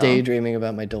DeLorean. I was still. daydreaming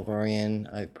about my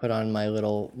DeLorean. I put on my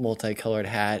little multicolored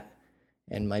hat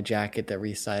and my jacket that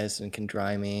resized and can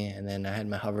dry me, and then I had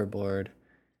my hoverboard.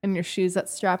 And your shoes that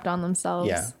strapped on themselves.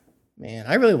 Yeah, man,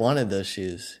 I really wanted those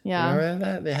shoes. Yeah. You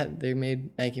remember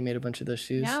that Nike made a bunch of those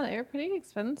shoes. Yeah, they were pretty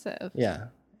expensive. Yeah,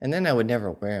 and then I would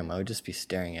never wear them. I would just be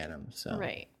staring at them. So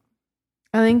Right.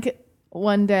 I think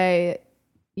one day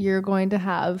you're going to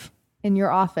have in your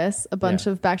office a bunch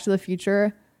of Back to the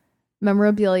Future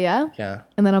memorabilia yeah,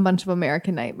 and then a bunch of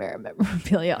American Nightmare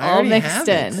memorabilia I all already mixed have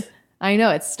in. it. I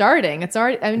know it's starting. It's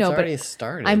already. I know, it's already but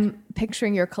started. I'm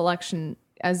picturing your collection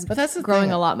as But that's the growing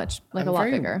thing. a lot much like I'm a lot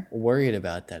very bigger. worried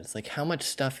about that. It's like how much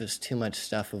stuff is too much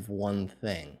stuff of one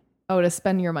thing. Oh, to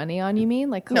spend your money on? You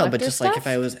mean like No, but collector just stuff?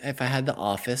 like if I had the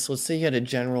office, let's say you had a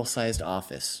general sized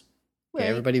office. Okay, Right.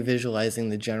 everybody visualizing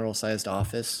the general sized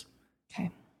office.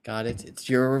 Okay. Got it. It's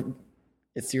your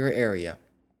area.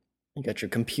 You got your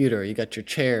computer, you got your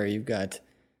chair, you've got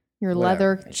Your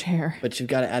whatever. leather chair. But you've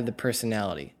got to add the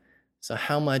personality. So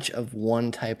how much of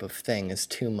one type of thing is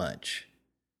too much?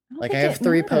 Like I think have it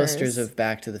 3 matters. posters of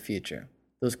Back to the Future.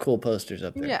 Those cool posters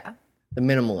up there. Yeah. The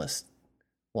minimalist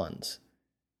ones.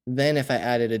 Then if I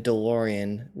added a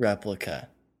DeLorean replica,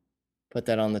 put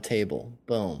that on the table,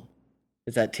 boom.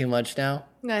 Is that too much now?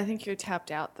 No, I think you're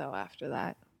tapped out though after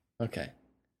that. Okay.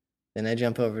 Then I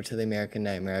jump over to the American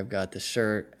Nightmare. I've got the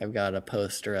shirt. I've got a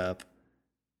poster up.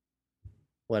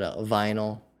 What else?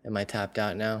 Vinyl. Am I tapped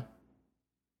out now?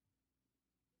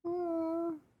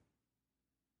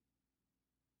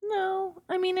 No,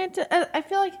 I mean I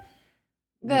feel like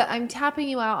that I'm tapping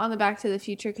you out on the Back to the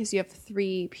Future because you have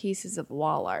 3 pieces of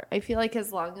wall art. I feel like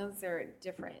as long as they're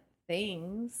different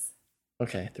things.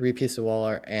 Okay. 3 pieces of wall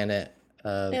art and a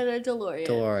And a DeLorean.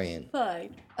 DeLorean.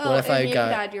 Fine. What Oh, if and I maybe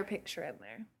got- add your picture in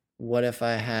there. What if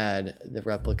I had the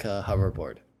replica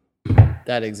hoverboard?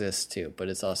 That exists too, but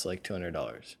it's also like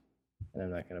 $200. And I'm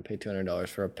not going to pay $200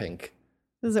 for a pink.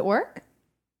 Does it work?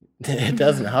 It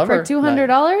doesn't hover. For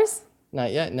 $200?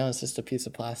 Not yet. No, it's just a piece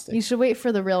of plastic. You should wait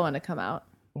for the real one to come out.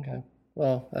 Okay.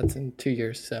 Well, that's in 2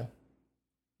 years, so.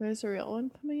 There's a real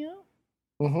one coming out.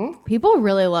 Mm-hmm. People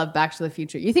really love Back to the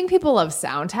Future. You think people love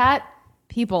Sound Hat?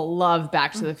 People love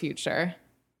Back to the Future.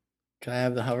 Can I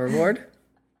have the hoverboard?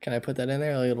 Can I put that in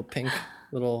there? A little pink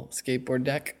little skateboard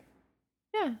deck?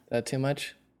 Yeah. Is that too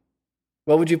much?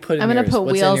 What would you put in I'm going yours? to put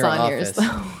What's in wheels your on yours,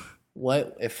 office? though.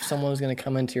 What if someone was going to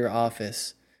come into your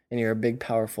office and you're a big,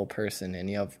 powerful person and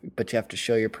you have to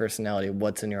show your personality?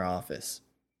 What's in your office?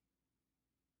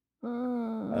 A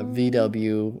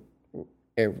VW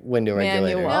window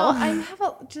regulator. Manual. No, I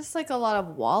have just like a lot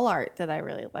of wall art that I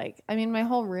really like. I mean, my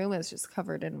whole room is just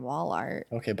covered in wall art.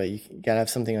 Okay, but you gotta have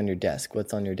something on your desk.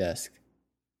 What's on your desk?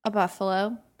 A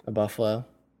buffalo. A buffalo.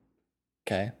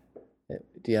 Okay.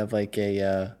 Do you have like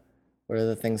a what are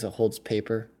the things that holds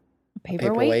paper?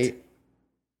 Paperweight?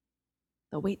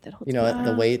 The weight that holds You know paper.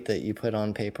 the weight that you put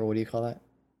on paper. What do you call that?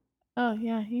 Oh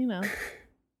yeah, you know.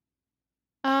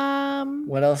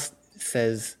 What else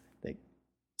says that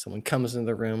someone comes into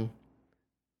the room?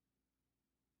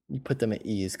 You put them at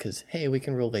ease because hey, we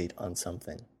can relate on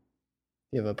something.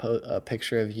 You have a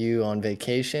picture of you on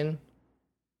vacation.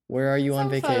 Where are you on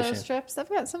Some vacation? photo strips. I've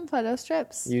got some photo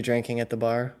strips. You drinking at the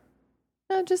bar?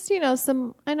 No, just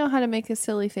some. I know how to make a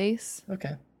silly face.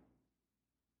 Okay.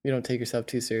 You don't take yourself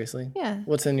too seriously. Yeah.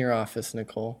 What's in your office,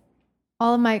 Nicole?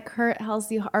 All of my Kurt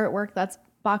Halsey artwork that's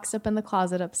boxed up in the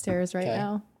closet upstairs right Okay.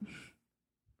 now.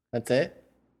 That's it?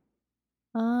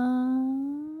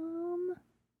 My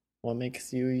What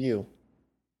makes you you?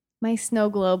 snow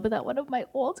globe that one of my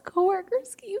old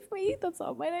coworkers gave me. That's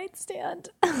on my nightstand.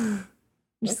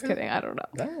 Just Okay. kidding. I don't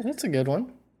know. That's a good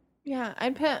one. Yeah,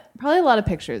 I'd put Probably a lot of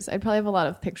pictures. I'd probably have a lot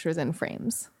of pictures in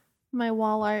frames. my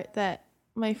wall art that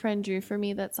my friend drew for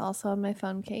me that's also on my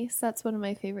phone case. That's one of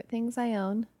my favorite things I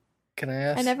own. Can I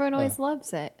ask? And everyone always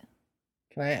loves it.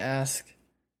 Can I ask?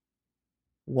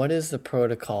 What is the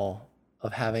protocol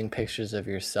of having pictures of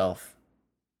yourself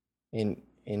in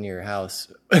your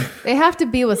house? They have to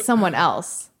be with someone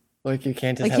else. Like you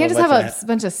can't just Like, have you can't a just bunch have of a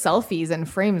bunch of selfies and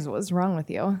frames. What's wrong with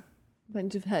you?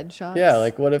 Bunch of headshots. yeah.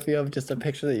 Like what if you have just a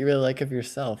picture that you really like of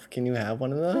yourself? Can you have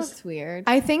one of those? That's weird.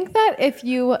 I think that if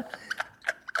you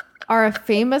are a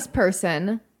famous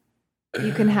person,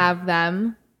 you can have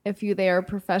them if they are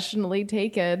professionally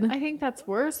taken. I think that's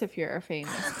worse if you're a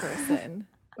famous person.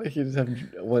 Like you just have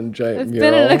one giant I've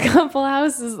mural. been in a couple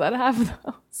houses that have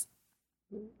those.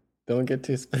 Don't get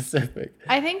too specific.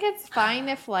 I think it's fine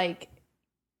if like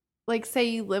say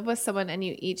you live with someone and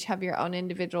you each have your own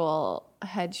individual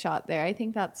headshot there. I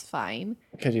think that's fine.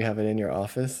 Could you have it in your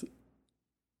office?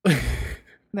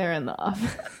 They're in the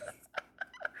office.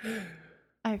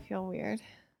 I feel weird.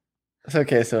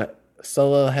 Okay, so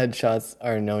solo headshots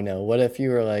are no. What if you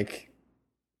were like,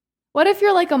 What if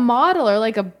you're like a model or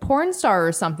like a porn star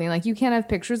or something? Like, you can't have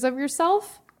pictures of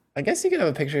yourself? I guess you could have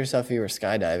a picture of yourself if you were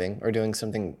skydiving or doing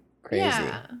something crazy.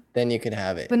 Yeah. Then you could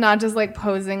have it. But not just like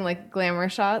posing like glamour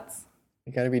shots?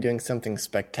 You got to be doing something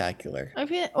spectacular. I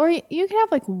feel, or you can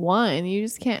have like one. You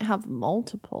just can't have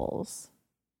multiples.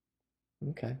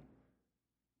 Okay.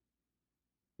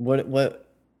 What?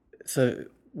 So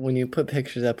when you put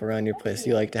pictures up around your place,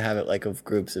 you like to have it like of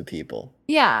groups of people.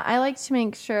 Yeah, I like to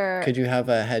make sure. Could you have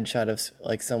a headshot of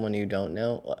like someone you don't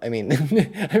know? I mean,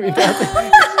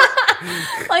 that's,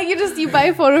 Like, you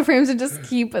buy photo frames and just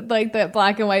keep like the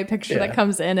black and white picture Yeah. that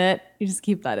comes in it. You just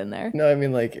keep that in there. no, I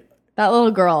mean like That little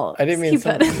girl. I didn't just mean keep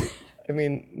that in. some, I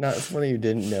mean not someone you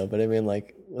didn't know, but I mean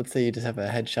like let's say you just have a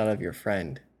headshot of your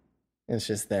friend. And it's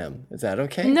just them. Is that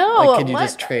okay? No, Like, could you what?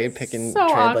 just trade, pick and So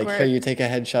trade? Like, awkward. here, you take a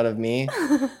headshot of me,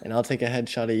 and I'll take a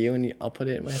headshot of you, and I'll put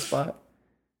it in my spot.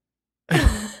 Are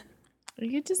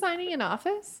you designing an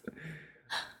office?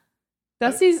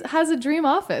 Dusty has a dream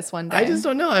office one day. I just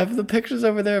don't know. I have the pictures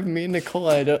over there of me and Nicole.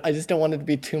 I just don't want it to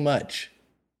be too much.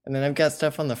 And then I've got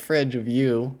stuff on the fridge of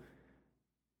you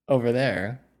over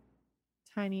there.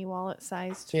 Tiny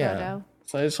wallet-sized Yeah. photo.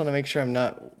 So I just want to make sure I'm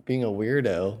not being a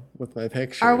weirdo with my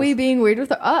pictures. Are we being weird with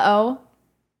the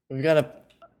We have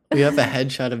a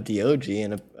headshot of DOG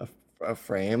in a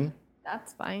frame.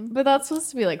 That's fine. But that's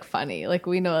supposed to be like funny. Like,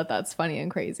 we know that that's funny and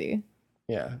crazy.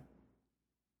 Yeah.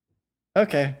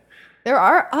 Okay. There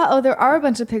are a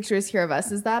bunch of pictures here of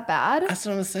us. Is that bad? That's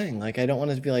what I'm saying. Like, I don't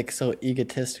want it to be like so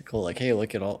egotistical. Like, hey,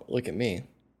 look at me.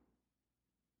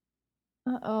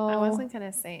 Uh-oh. I wasn't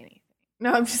gonna say anything.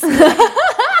 No, I'm just.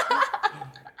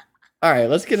 All right,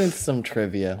 let's get into some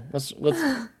trivia. Let's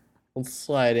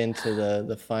slide into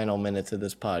the final minutes of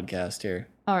this podcast here.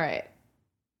 All right.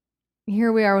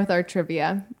 Here we are with our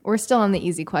trivia. We're still on the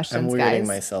easy I'm questions, weirding guys.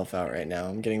 myself out right now.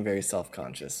 I'm getting very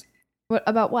self-conscious. What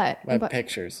about what? My About-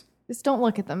 pictures. Just don't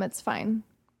look at them. It's fine.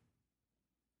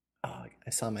 Oh, I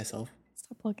saw myself.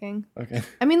 Stop looking. Okay.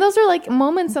 I mean, those are like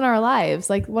moments in our lives.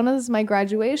 Like, one of them is my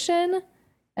graduation.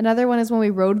 Another one is when we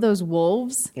rode those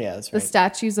wolves, Yeah, that's the right.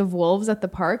 statues of wolves at the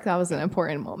park. That was an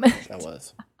important moment. That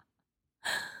was.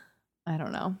 I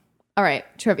don't know. All right,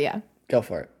 trivia. Go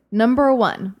for it. Number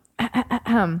 1.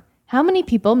 How many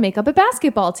people make up a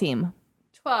basketball team?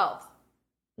 12.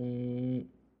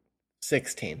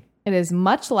 16. It is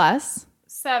much less.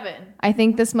 7. I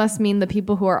think this must mean the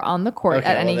people who are on the court Okay,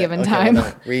 at any well, given okay, time. well,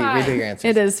 then redo your answers.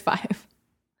 It is 5.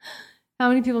 How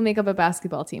many people make up a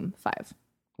basketball team? 5.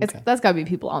 Okay. That's got to be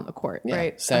people on the court, Yeah,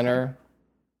 right? Center.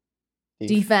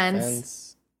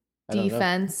 Defense. I don't know.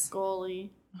 Defense. Goalie.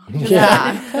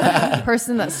 Yeah.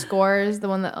 Person that scores, the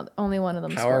one that only one of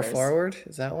them Power scores. forward?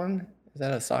 Is that one? Is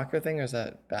that a soccer thing or is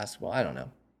that basketball? I don't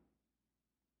know.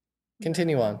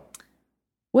 Continue on.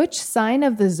 Which sign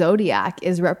of the zodiac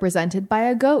is represented by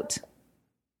a goat?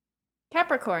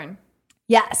 Capricorn.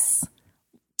 Yes.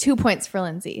 2 points for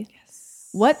Lindsay. Yes.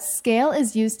 What scale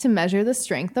is used to measure the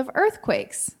strength of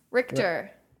earthquakes?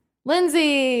 Richter.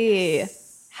 Lindsay.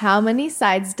 How many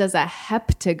sides does a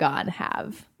heptagon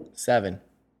have? 7.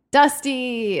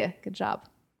 Dusty. Good job.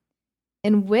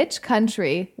 In which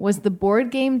country was the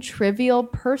board game Trivial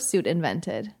Pursuit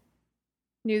invented?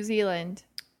 New Zealand.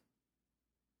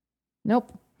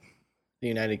 Nope. The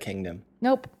United Kingdom.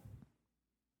 Nope.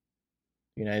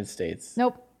 United States.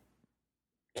 Nope.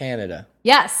 Canada.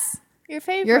 Yes. Your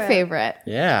favorite. Your favorite.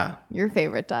 Yeah. Your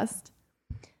favorite, Dust.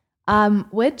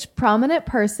 Which prominent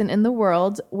person in the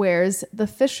world wears the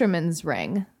fisherman's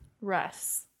ring?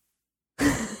 Russ.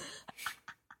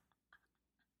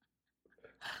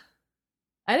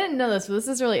 I didn't know this, but this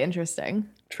is really interesting.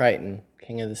 Triton,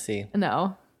 king of the sea.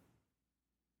 No.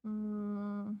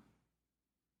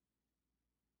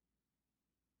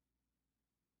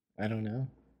 I don't know.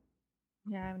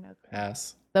 Yeah, I have no clue.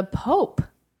 Pass. The Pope.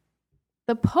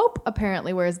 The Pope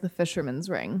apparently wears the fisherman's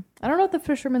ring. I don't know what the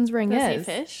fisherman's ring Does he is.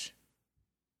 fish?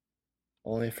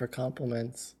 Only for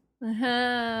compliments.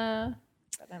 Uh-huh.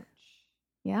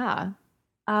 Yeah.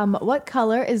 What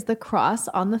color is the cross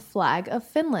on the flag of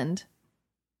Finland?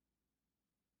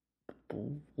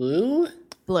 Blue?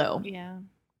 Blue. Yeah.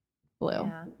 Blue.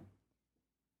 Yeah.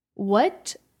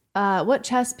 What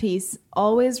chess piece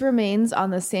always remains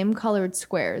on the same colored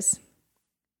squares?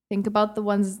 Think about the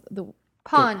ones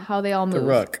Pawn. how they all move. The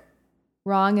rook.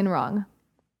 Wrong and wrong.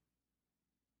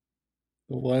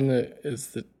 The one that is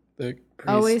the priest.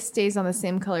 Always stays on the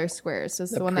same color squares. So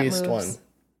it's the the one that moves. priest one.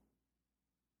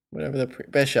 Whatever the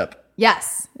bishop.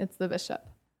 Yes, it's the bishop.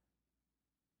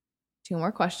 2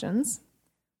 more questions.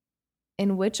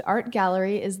 In which art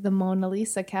gallery is the Mona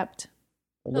Lisa kept?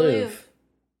 The The Louvre. Louvre.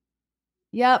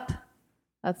 Yep.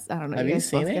 That's I don't know. Have you you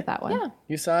guys both seen it? get that one. Yeah.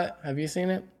 You saw it? Have you seen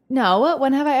it? No.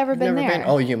 When have I ever been Never there?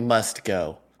 Oh, you must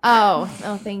go. Oh,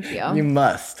 thank you. You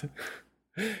must.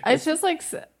 It's just like,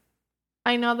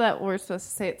 I know that we're supposed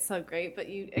to say it's so great, but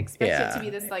you expect it Yeah. to be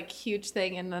this like huge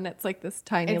thing, and then it's like this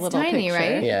tiny It's little tiny, picture.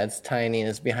 right? Yeah, it's tiny and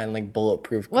it's behind like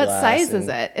bulletproof What glass. size is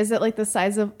and- it? Is it like the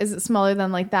size of? Is it smaller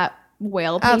than like that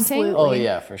whale painting? Absolutely. Oh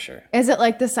yeah, for sure. Is it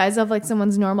like the size of like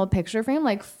someone's normal picture frame,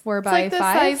 like 4 It's by like the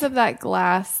 5? size of that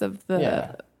glass of the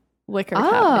Yeah. liquor Oh.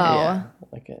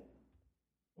 cabinet.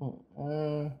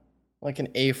 Yeah, like an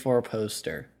A4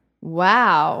 poster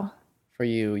Wow. for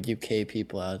you UK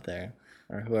people out there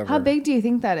or whoever. How big do you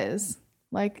think that is?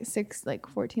 Like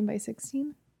 14 by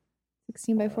 16?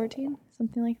 16 by 14?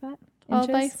 Something like that? 12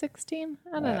 by Inches? 16?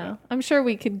 I don't know. I'm sure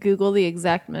we could Google the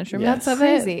exact measurements Yes. of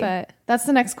Crazy. it, but That's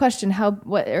the next question.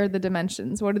 What are the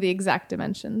dimensions? What are the exact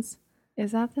dimensions?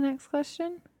 is that the next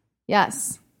question?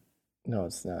 Yes, No,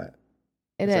 it's not.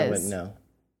 it 'Cause I is. wouldn't know.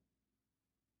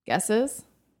 Guesses?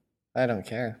 I don't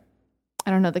care.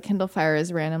 I don't know. The Kindle Fire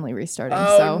is randomly restarting,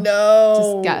 Oh so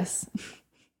no! just guess.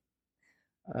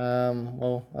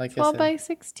 Well, like I 12 said, by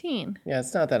 16. yeah,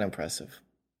 it's not that impressive.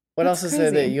 What That's else is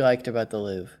there that crazy. you liked about the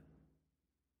Louvre?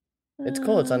 It's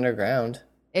cool. It's underground.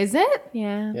 Is it?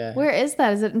 Yeah. Yeah. Where is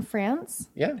that? Is it in France?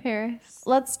 Yeah. Paris. I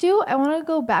want to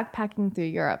go backpacking through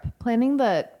Europe. Planning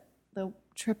the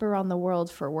trip around the world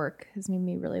for work has made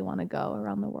me really want to go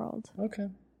around the world. Okay.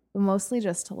 But mostly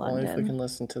just to Only if we London. can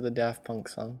listen to the Daft Punk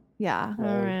song. Yeah.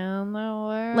 Around the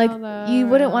world. Like you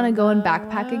wouldn't want to go and around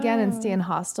backpack the again and stay in world.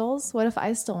 hostels. What if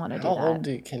I still want to do How that?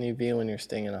 old can you be when you're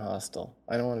staying in a hostel?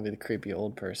 I don't want to be the creepy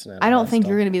old person. At a I don't think hostel.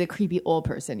 you're going to be the creepy old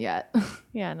person yet.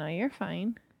 Yeah, no, you're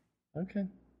fine. Okay.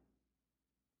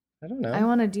 I don't know. I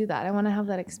want to do that. I want to have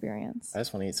that experience. I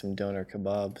just want to eat some doner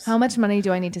kebabs. How much money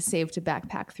do I need to save to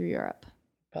backpack through Europe?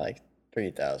 Probably like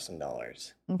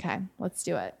 $3,000. Okay, let's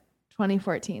do it.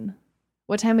 2014.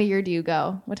 What time of year do you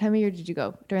go? What time of year did you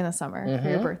go during the summer for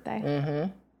your Mhm. birthday?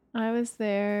 Mm-hmm. I was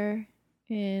there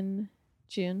in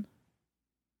June.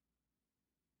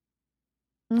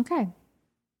 Okay,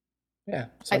 Yeah.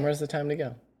 Summer's the time to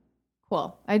go.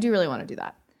 cool. I do really want to do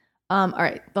that. All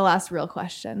right, the last real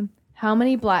question. How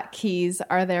many black keys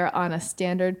are there on a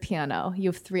standard piano? You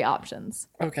have 3 options.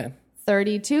 Okay.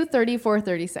 32, 34,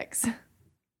 36.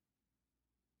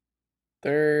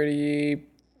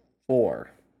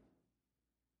 34.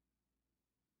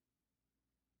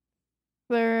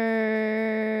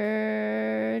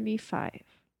 35.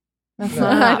 That's No.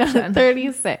 not an I got option.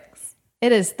 36.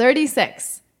 It is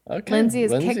 36. Okay. Lindsay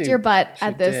has kicked your butt she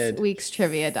at this did. week's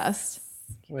trivia dust.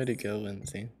 Way to go,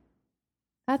 Lindsay.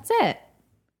 That's it.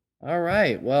 All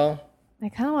right. Well, I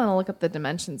kind of want to look up the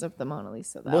dimensions of the Mona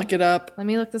Lisa, though. look it up. Let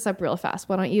me look this up real fast.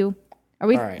 Why don't you? Are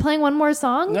we All right. playing one more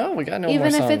song? No, we got no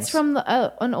Even more if it's songs. from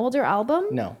an older album?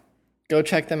 No. Go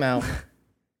check them out.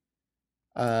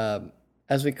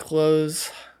 As we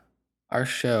close our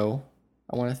show,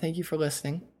 I want to thank you for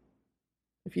listening.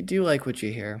 If you do like what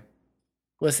you hear,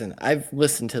 listen, I've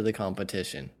listened to the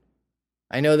competition.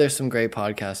 I know there's some great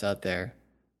podcasts out there.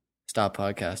 Stop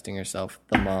Podcasting Yourself,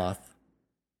 The Moth,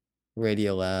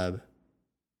 Radio Lab,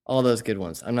 all those good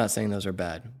ones. I'm not saying those are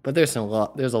bad, but there's a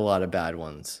lot of bad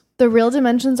ones. The real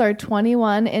dimensions are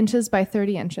 21 inches by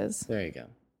 30 inches. There you go.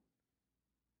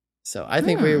 So I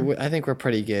think we're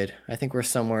pretty good. I think we're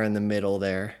somewhere in the middle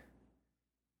there.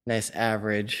 Nice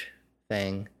average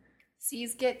thing.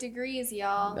 C's get degrees,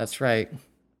 y'all. That's right.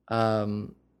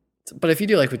 But if you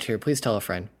do like what you hear, please tell a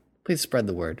friend. Please spread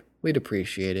the word. We'd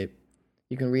appreciate it.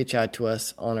 You can reach out to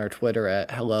us on our Twitter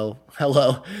at hello. You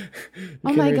Oh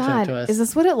can my reach out God. to us. Is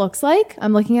this what it looks like?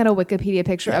 I'm looking at a Wikipedia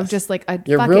picture of Yes. just like a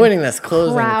You're fucking ruining this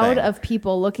closing crowd thing. of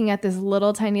people looking at this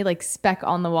little tiny like speck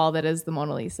on the wall that is the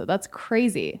Mona Lisa. That's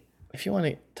crazy. If you want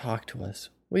to talk to us,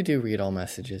 we do read all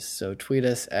messages. So tweet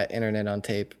us at Internet on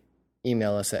Tape,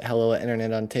 email us at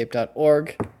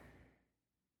hello@internetontape.org,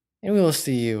 and we will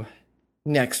see you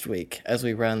next week as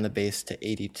we round the base to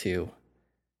 82.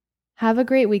 Have a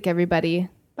great week, everybody.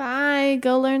 Bye.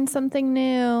 Go learn something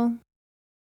new.